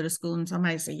 when you go to school and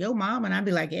somebody say, yo, mom, and I'd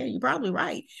be like, yeah, you're probably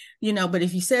right. But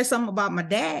if you said something about my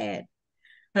dad,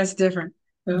 That's different.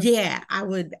 yeah, I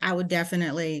would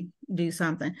definitely do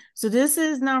something. So this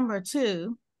is number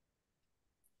 2,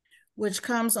 which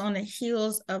comes on the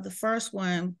heels of the first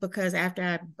one, because after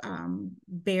I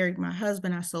buried my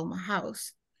husband, I sold my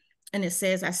house. And it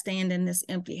says, I stand in this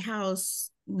empty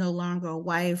house, no longer a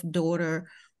wife, daughter,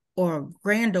 or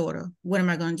granddaughter. What am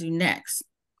I going to do next?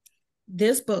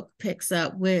 This book picks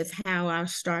up with how I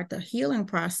start the healing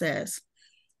process.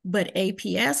 But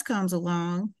APS comes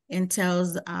along and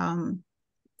tells the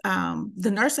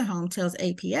nursing home tells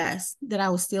APS that I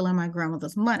was stealing my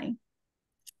grandmother's money.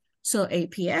 So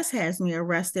APS has me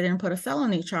arrested and put a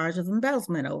felony charge of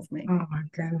embezzlement over me. Oh my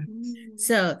God.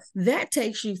 So that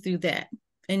takes you through that.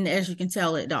 And as you can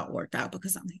tell, it all worked out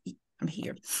because I'm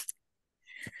here.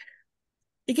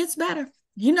 It gets better.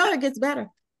 It gets better.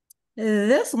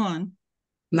 This one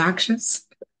Noxious.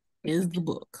 is the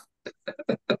book.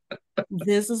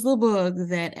 This is the book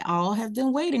that all have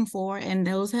been waiting for, and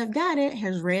those have got it,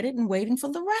 has read it, and waiting for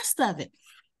the rest of it.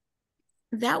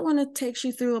 That one, takes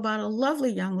you through about a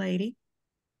lovely young lady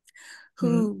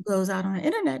who goes out on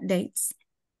internet dates,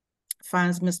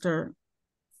 finds Mr.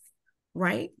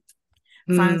 Right,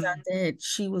 finds out that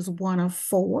she was one of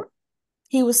 4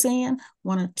 he was seeing,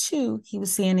 one of 2 he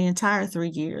was seeing the entire 3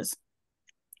 years.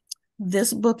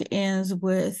 This book ends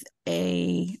with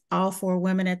all 4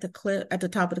 women at the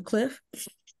top of the cliff.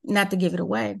 Not to give it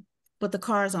away, but the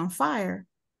car is on fire.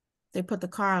 They put the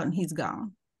car out and he's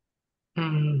gone.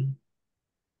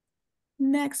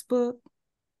 Next book.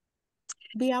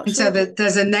 Be out. And so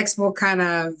does the next book kind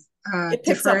of it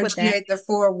picks up with that. differentiate the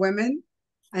 4 women?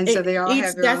 And so they all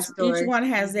have their own story. Each one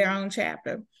has their own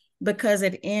chapter, because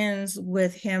it ends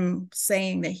with him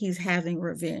saying that he's having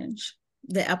revenge.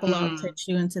 The epilogue takes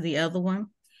you into the other one,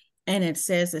 and it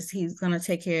says that he's going to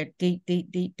take care of deep,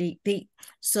 deep, deep, deep, deep.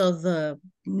 So the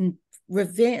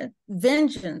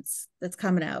vengeance that's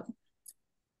coming out,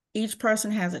 each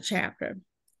person has a chapter.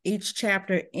 Each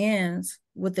chapter ends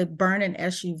with a burning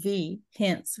SUV,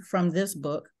 hence from this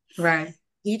book. Right.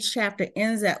 Each chapter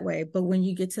ends that way, but when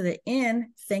you get to the end,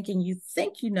 thinking you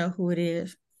think you know who it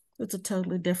is, it's a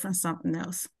totally different something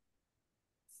else.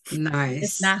 Nice.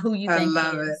 It's not who you think. I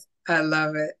love it. I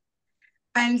love it.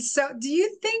 And so do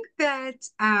you think that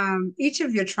each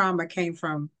of your trauma came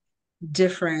from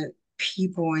different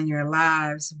people in your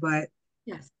lives, but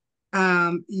yes,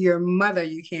 your mother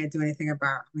you can't do anything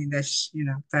about? I mean,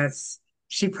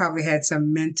 she probably had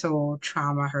some mental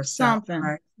trauma herself.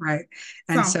 Something. Right.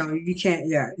 And so you can't,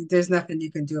 there's nothing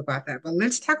you can do about that. But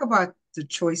let's talk about the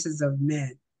choices of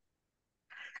men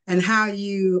and how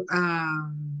you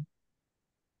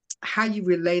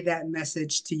relay that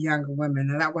message to younger women.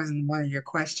 And that wasn't one of your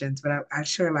questions, but I'd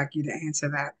sure like you to answer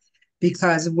that.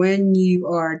 Because when you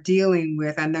are dealing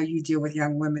with, I know you deal with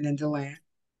young women in DeLand,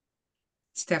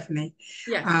 Stephanie.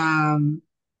 Yes.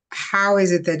 How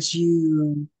is it that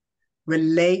you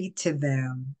relate to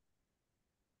them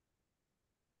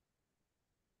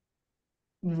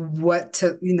what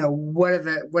are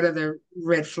the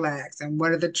red flags and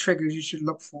what are the triggers you should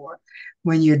look for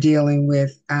when you're dealing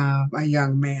with a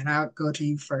young man? I'll go to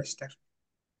you first, Stephanie.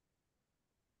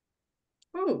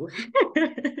 Ooh.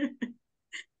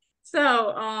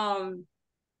 So,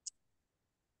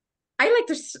 I like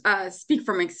to speak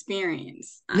from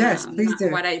experience, Yes, please not do.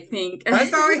 what I think.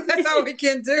 That's all we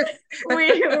can do.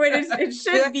 It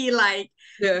should Yeah, be like.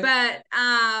 yeah. But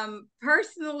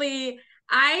personally,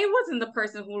 I wasn't the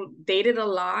person who dated a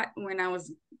lot when I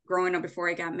was growing up before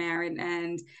I got married,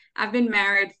 and I've been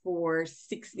married for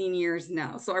 16 years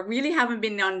now. So I really haven't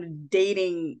been on the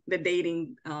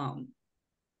dating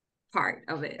part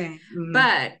of it. Okay. Mm-hmm.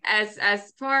 But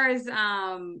as far as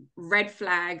red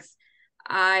flags,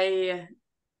 I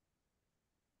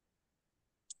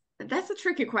that's a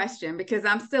tricky question because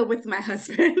I'm still with my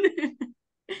husband.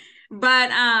 But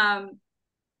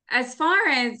as far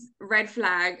as red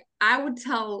flag, I would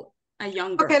tell a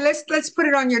young Okay, girl. let's put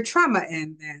it on your trauma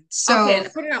end then. Okay, So,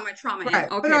 put it on my trauma end. right,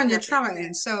 put it Okay, on your perfect. trauma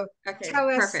end. So Okay, tell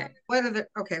us perfect. what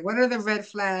are the red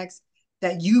flags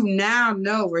that you now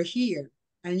know were here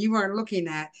and you weren't looking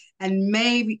at, and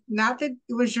maybe not that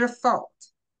it was your fault,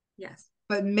 Yes.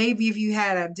 but maybe if you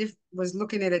had was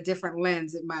looking at a different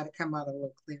lens, it might have come out a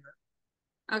little clearer.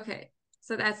 Okay.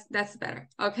 So that's better.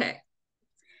 Okay.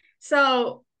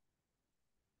 So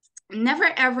never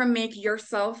ever make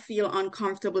yourself feel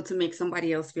uncomfortable to make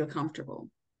somebody else feel comfortable.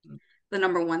 The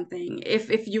number one thing.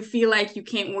 If you feel like you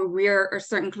can't wear a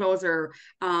certain clothes, or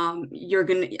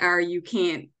you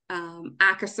can't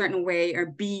act a certain way, or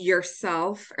be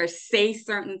yourself, or say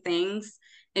certain things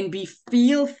and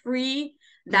feel free,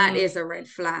 that is a red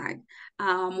flag.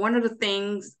 One of the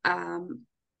things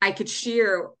I could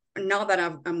share now that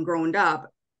I'm grown up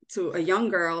to a young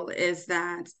girl is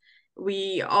that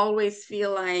we always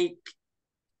feel like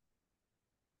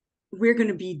we're going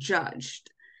to be judged,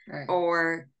 Right.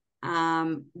 or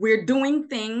we're doing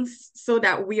things so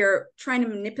that we are trying to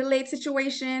manipulate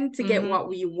situation to get what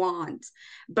we want.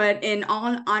 But in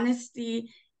all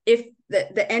honesty, if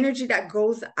the energy that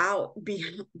goes out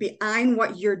behind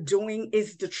what you're doing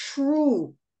is the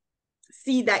true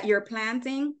seed that you're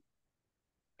planting,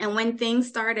 and when things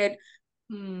started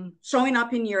showing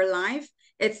up in your life,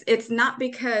 it's not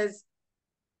because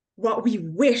what we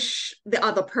wish the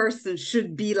other person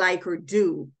should be like or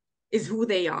do, is who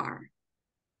they are.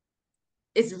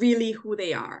 It's really who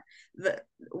they are.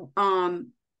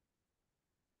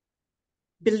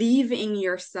 Believe in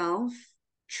yourself,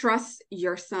 trust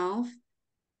yourself.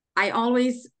 I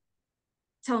always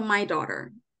tell my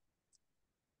daughter,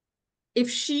 if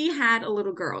she had a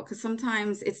little girl, because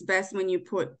sometimes it's best when you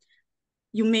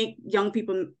make young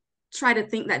people try to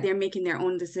think that they're making their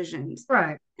own decisions.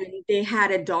 Right. And they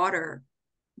had a daughter,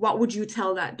 what would you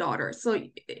tell that daughter? So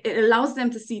it allows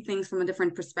them to see things from a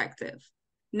different perspective.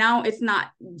 Now it's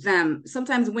not them.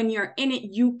 Sometimes when you're in it,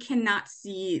 you cannot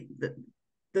see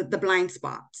the blind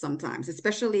spot sometimes,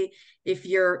 especially if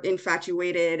you're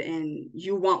infatuated and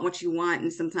you want what you want,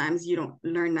 and sometimes you don't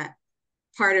learn that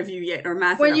part of you yet, or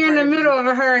master When that you're in part the of middle you. of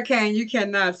a hurricane, you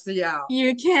cannot see out.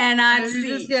 You cannot You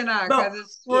just see. cannot, But because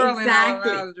it's swirling all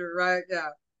exactly. around you, right? Yeah.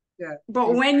 Yeah. But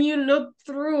Exactly. when you look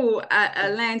through a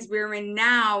lens wherein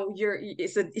now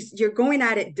you're going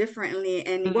at it differently,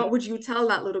 and what would you tell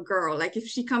that little girl? Like if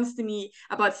she comes to me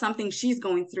about something she's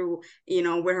going through,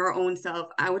 with her own self,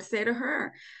 I would say to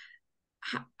her,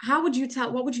 what would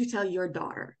you tell your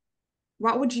daughter?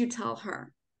 What would you tell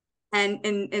her?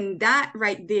 And that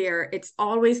right there, it's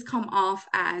always come off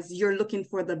as you're looking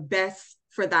for the best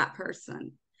for that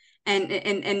person. And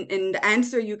the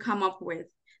answer you come up with,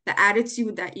 the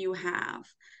attitude that you have,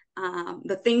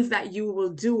 the things that you will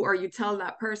do or you tell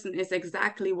that person is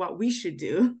exactly what we should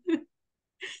do.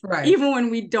 Right. Even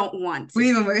when we don't want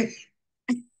to.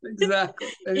 Exactly.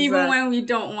 Even when we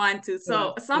don't want to.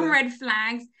 So some yeah. red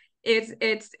flags,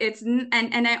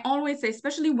 and I always say,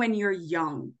 especially when you're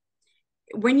young,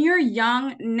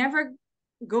 never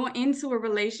go into a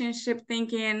relationship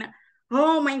thinking,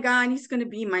 oh my God, he's going to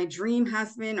be my dream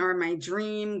husband or my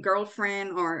dream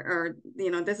girlfriend, or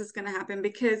this is going to happen,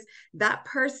 because that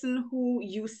person who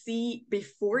you see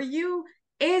before you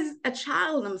is a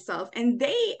child themselves, and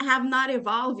they have not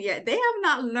evolved yet. They have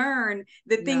not learned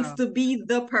the things to be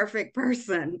the perfect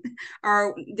person,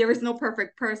 or there is no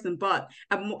perfect person, but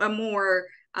a more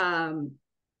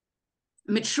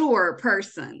mature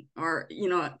person, or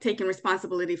taking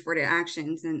responsibility for their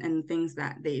actions and things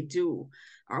that they do,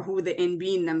 or who they in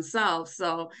being themselves.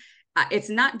 So it's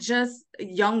not just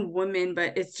young women,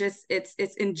 but it's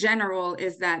in general,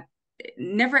 is that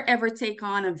never ever take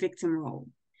on a victim role.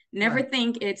 Never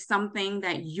think it's something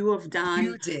that you have done.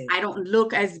 You did. I don't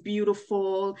look as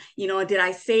beautiful, did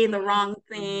I say the wrong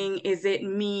thing? Is it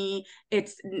me?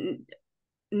 It's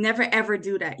never ever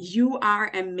do that. You are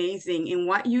amazing in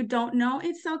what you don't know.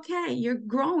 It's okay. You're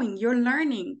growing, you're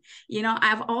learning. You know,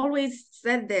 I've always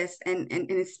said this, and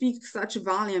it speaks such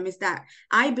volume, is that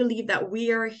I believe that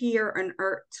we are here on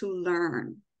earth to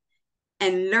learn,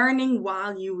 and learning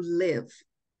while you live.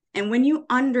 And when you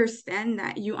understand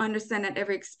that, you understand that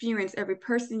every experience, every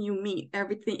person you meet,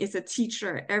 everything is a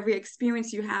teacher. Every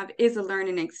experience you have is a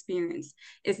learning experience.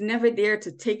 It's never there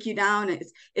to take you down.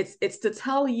 It's to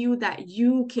tell you that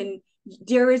you can,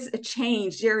 there is a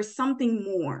change, there is something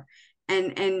more.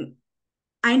 And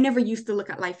I never used to look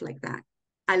at life like that.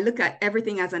 I look at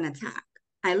everything as an attack.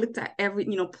 I looked at every,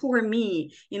 poor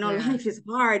me, life is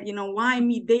hard, why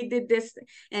me? They did this.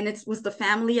 And it was the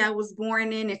family I was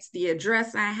born in. It's the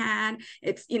address I had.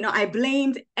 It's, I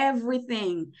blamed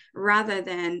everything rather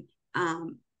than,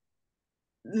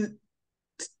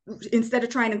 instead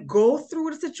of trying to go through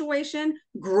the situation,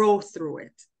 grow through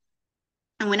it.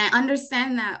 And when I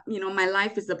understand that, my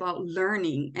life is about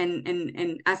learning,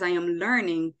 and as I am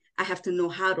learning, I have to know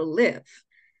how to live.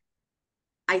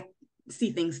 I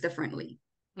see things differently.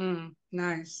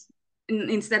 Nice.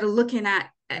 Instead of looking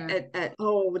at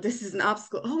oh, this is an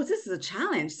obstacle, oh, this is a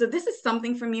challenge, so this is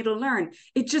something for me to learn.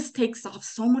 It just takes off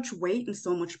so much weight and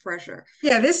so much pressure.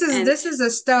 Yeah, this is a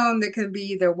stone that can be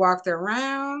either walked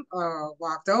around or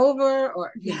walked over,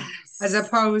 or yes, as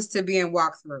opposed to being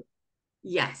walked through.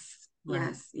 Yes,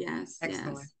 right. yes.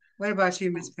 Excellent. Yes. What about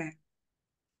you, Miss Pam?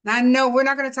 Now, no, we're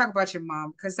not going to talk about your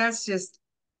mom, because that's just.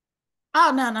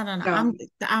 Oh, no. No, I'm good.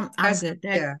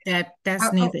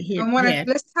 That's neither here. I want to, Yeah.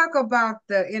 let's talk about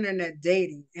the internet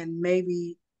dating, and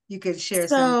maybe you could share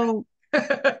some.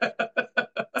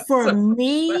 So for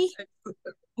me,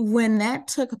 when that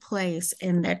took place,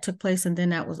 and then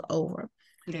that was over.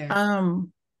 Yeah.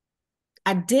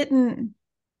 I didn't,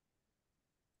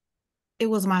 it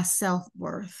was my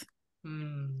self-worth.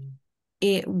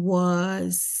 It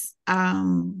was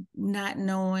not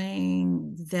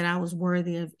knowing that I was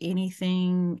worthy of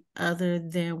anything other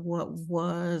than what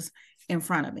was in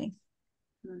front of me.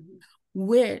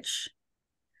 Which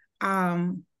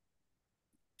hence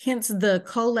the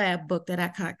collab book that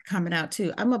I got coming out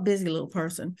too. I'm a busy little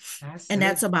person, and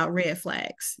that's about red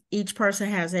flags. Each person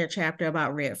has their chapter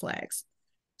about red flags.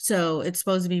 So it's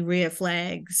supposed to be red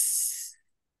flags.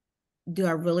 Do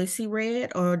I really see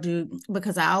red, or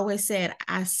because I always said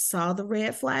I saw the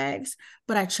red flags,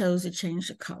 but I chose to change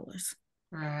the colors.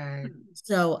 Right.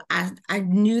 So I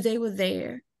knew they were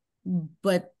there,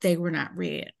 but they were not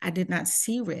red. I did not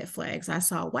see red flags. I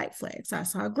saw white flags. I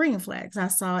saw green flags. I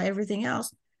saw everything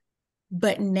else.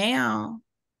 But now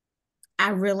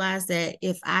I realize that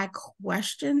if I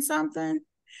question something,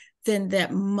 then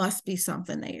that must be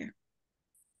something there.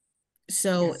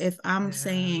 So if I'm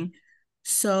saying,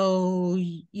 so,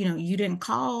 you didn't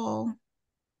call,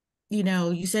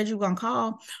 you said you were going to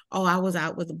call. Oh, I was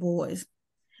out with the boys.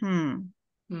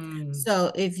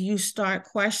 So if you start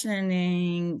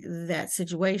questioning that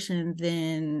situation,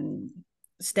 then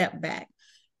step back.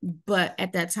 But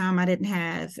at that time, I didn't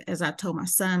have, as I told my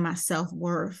son, my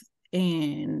self-worth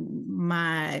and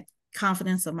my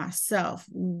confidence of myself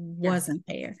wasn't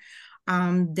there.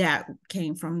 That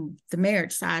came from the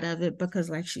marriage side of it, because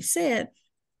like she said,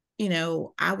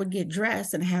 I would get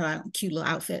dressed and have a cute little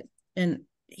outfit. And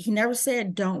he never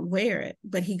said, don't wear it,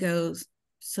 but he goes,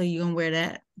 so you gonna wear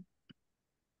that?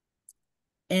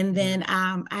 And then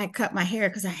I cut my hair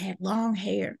because I had long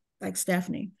hair like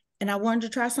Stephanie, and I wanted to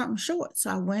try something short.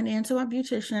 So I went into my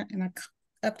beautician and I cut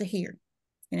up to here.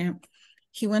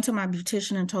 He went to my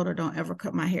beautician and told her, don't ever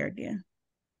cut my hair again.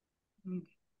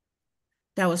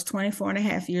 That was 24 and a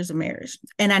half years of marriage.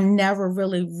 And I never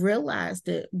really realized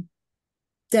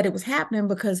that it was happening,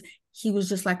 because he was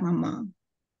just like my mom.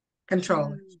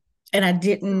 Controlling. And I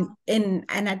didn't,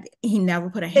 he never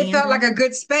put a hand on me. It felt like a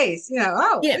good space,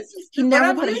 This is he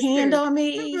never put a hand on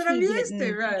me. He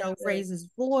didn't, raise his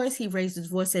voice. He raised his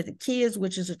voice at the kids,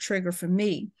 which is a trigger for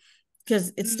me,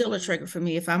 because it's still a trigger for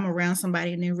me. If I'm around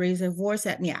somebody and they raise their voice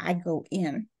at me, I go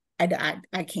in.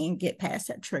 I can't get past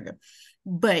that trigger.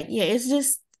 But yeah, it's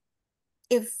just,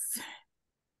 if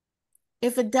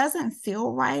it doesn't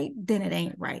feel right, then it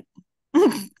ain't right.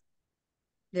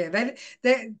 Yeah, that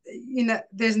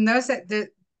there's no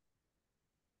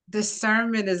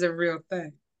discernment is a real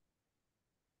thing.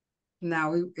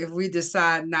 Now, if we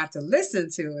decide not to listen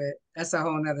to it, that's a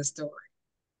whole nother story.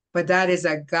 But that is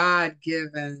a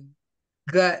God-given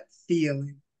gut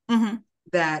feeling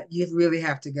that you really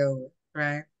have to go with,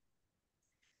 right?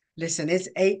 Listen, it's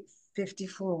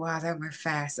 8:54. Wow, that went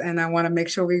fast. And I want to make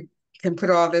sure we can put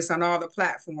all this on all the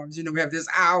platforms. We have this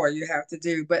hour you have to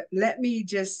do. But let me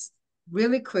just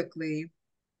really quickly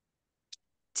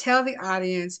Tell the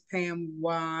audience, Pam,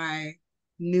 why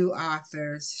new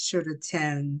authors should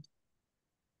attend,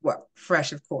 well,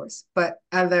 Fresh, of course, but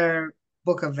other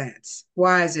book events.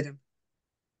 Why is it important?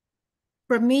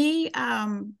 For me,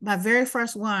 my very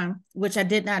first one, which I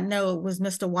did not know was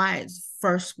Mr. Wyatt's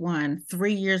first one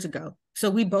 3 years ago. So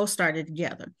we both started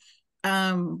together.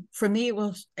 For me, it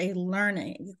was a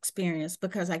learning experience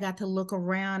because I got to look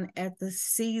around at the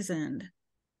seasoned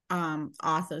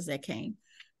authors that came.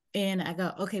 And I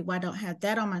go, okay, well, I don't have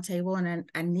that on my table and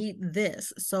I need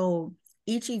this. So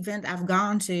each event I've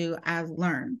gone to, I've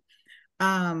learned.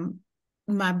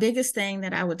 My biggest thing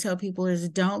that I would tell people is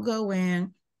don't go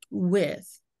in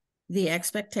with the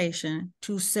expectation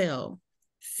to sell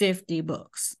 50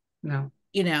 books. No.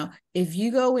 You know, if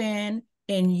you go in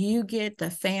and you get the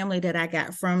family that I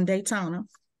got from Daytona,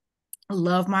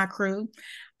 love my crew,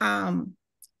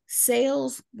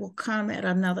 sales will come at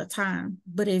another time.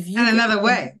 But if you And get another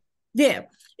way. yeah,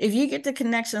 if you get the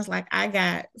connections like I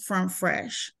got from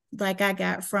Fresh, like I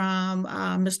got from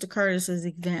Mr. Curtis's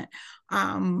event,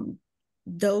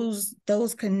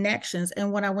 those connections.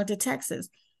 And when I went to Texas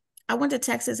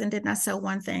and did not sell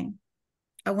one thing.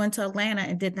 I went to Atlanta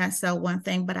and did not sell one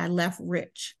thing, but I left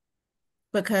rich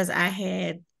because I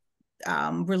had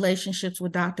relationships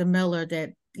with Dr. Miller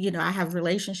that, you know, I have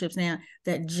relationships now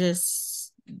that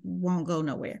just won't go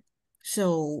nowhere.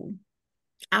 So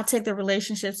I'll take the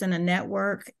relationships and the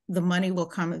network. The money will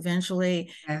come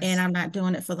eventually. Yes. And I'm not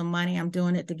doing it for the money. I'm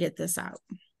doing it to get this out.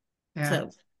 Yeah.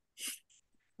 So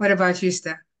what about you,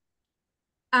 Steph?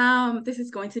 This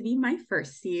is going to be my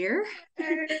first year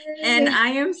and I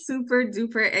am super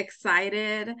duper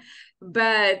excited.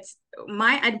 But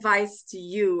my advice to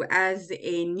you as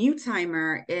a new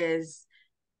timer is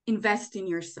invest in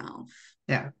yourself.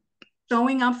 Yeah.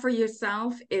 Showing up for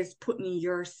yourself is putting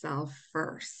yourself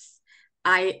first.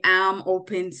 I am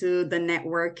open to the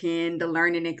networking, the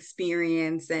learning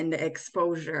experience, and the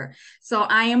exposure. So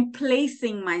I am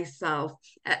placing myself.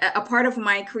 A part of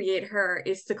my Create Her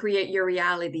is to create your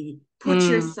reality. Put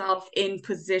yourself in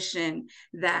position,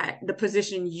 that the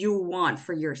position you want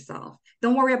for yourself.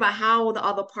 Don't worry about how the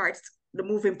other parts, the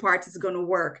moving parts is going to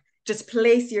work. Just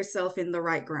place yourself in the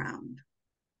right ground.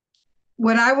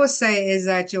 What I will say is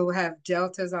that you'll have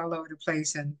deltas all over the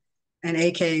place and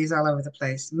AKs all over the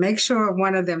place. Make sure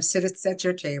one of them sits at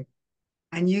your table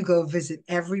and you go visit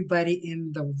everybody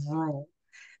in the room,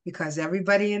 because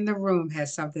everybody in the room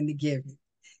has something to give you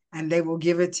and they will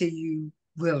give it to you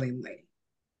willingly.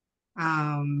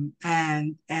 And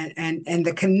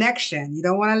the connection, you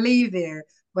don't want to leave there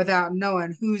without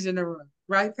knowing who's in the room,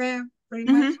 right, Pam?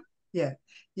 Pretty much. Yeah.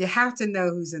 You have to know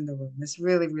who's in the room. It's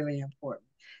really, really important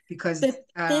because the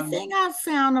thing I've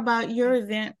found about your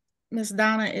event, Miss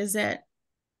Donna, is that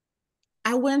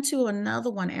I went to another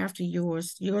one after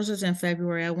yours. Yours was in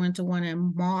February. I went to one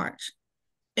in March.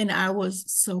 And I was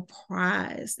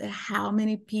surprised at how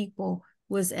many people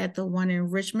was at the one in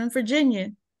Richmond,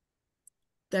 Virginia,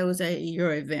 that was at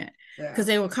your event. Because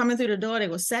they were coming through the door, they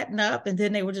were setting up, and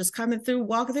then they were just coming through,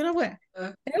 walking through the way.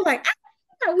 And they were like,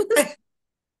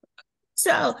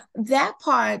 so that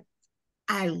part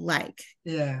I like.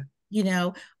 Yeah. You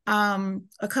know,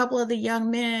 a couple of the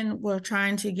young men were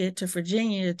trying to get to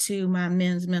Virginia to my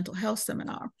men's mental health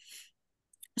seminar.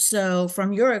 So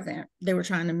from your event, they were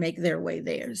trying to make their way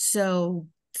there. So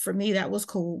for me, that was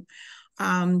cool.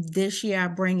 This year I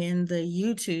bring in the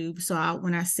YouTube. So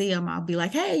when I see them, I'll be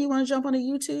like, hey, you want to jump on the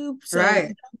YouTube? So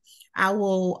right. I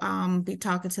will be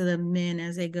talking to the men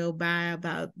as they go by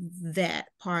about that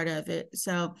part of it.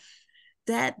 So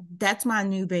that's my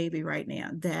new baby right now.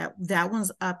 That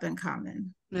one's up and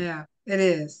coming. Yeah, it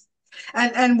is.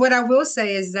 And what I will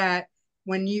say is that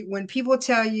when people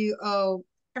tell you, oh,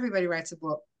 everybody writes a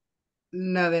book,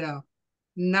 no, they don't.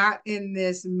 Not in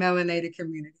this melanated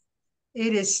community.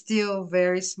 It is still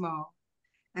very small.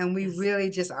 And we really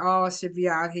just all should be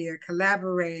out here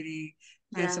collaborating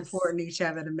and supporting each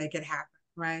other to make it happen,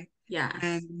 right? Yes.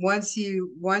 And once you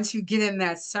get in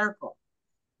that circle,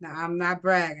 now I'm not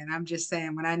bragging, I'm just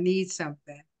saying when I need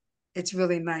something, it's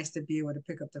really nice to be able to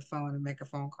pick up the phone and make a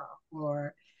phone call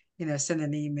or, send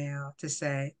an email to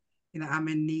say, I'm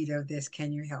in need of this.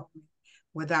 Can you help me?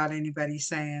 Without anybody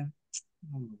saying,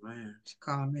 oh man, she's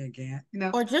calling me again,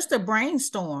 Or just a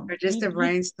brainstorm. Or just a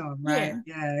brainstorm, right?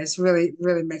 Yeah, it's really,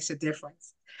 really makes a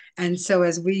difference. And so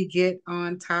as we get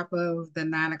on top of the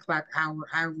 9 o'clock hour,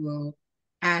 I will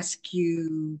ask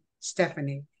you,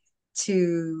 Stephanie,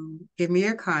 to give me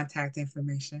your contact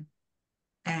information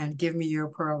and give me your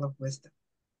pearl of wisdom.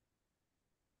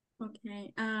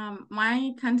 Okay.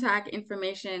 My contact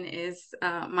information is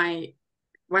my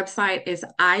website is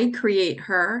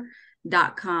icreateher.com.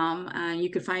 You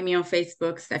could find me on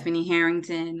Facebook, Stephanie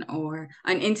Harrington, or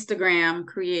on Instagram,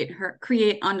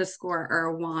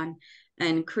 create_Erwan,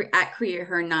 and at create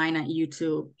her 9 at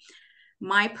YouTube.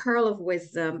 My pearl of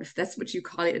wisdom, if that's what you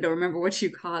call it, I don't remember what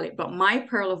you call it, but my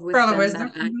pearl of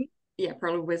wisdom,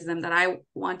 pearl of wisdom that I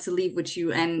want to leave with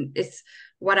you, and it's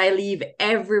what I leave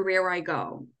everywhere I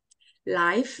go.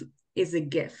 Life is a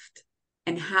gift,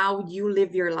 and how you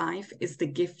live your life is the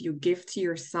gift you give to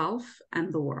yourself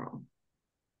and the world.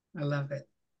 I love it.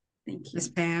 Thank you. Ms.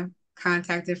 Pam,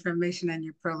 contact information and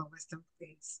your pearl of wisdom,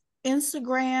 please.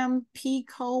 Instagram,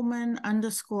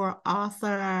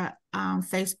 P_Coleman_author.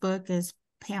 Facebook is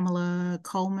Pamela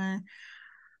Coleman.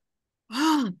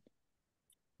 Pearl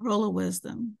of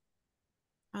wisdom.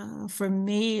 For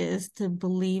me is to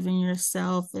believe in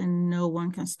yourself, and no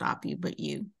one can stop you but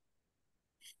you.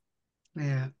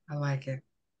 Yeah, I like it.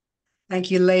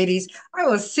 Thank you, ladies. I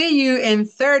will see you in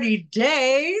 30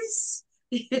 days.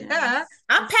 Yeah. Yes.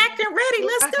 I'm packed and ready.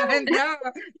 Let's go. I know.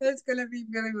 It's going to be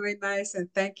really, really nice. And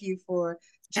thank you for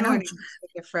joining us at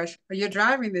the F.R.E.S.H. You're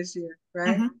driving this year,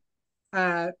 right?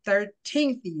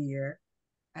 13th year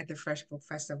at the F.R.E.S.H. Book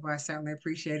Festival. I certainly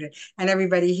appreciate it. And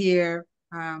everybody here,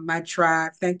 my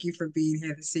tribe, thank you for being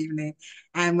here this evening.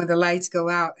 And when the lights go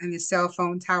out and the cell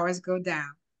phone towers go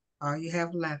down, all you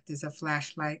have left is a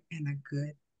flashlight and a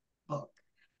good book.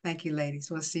 Thank you, ladies.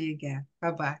 We'll see you again.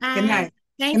 Bye-bye. Good night.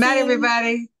 Good night,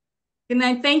 everybody. Good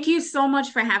night. Thank you so much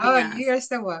for having us. Oh, you're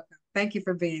so welcome. Thank you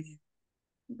for being here.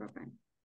 Bye-bye.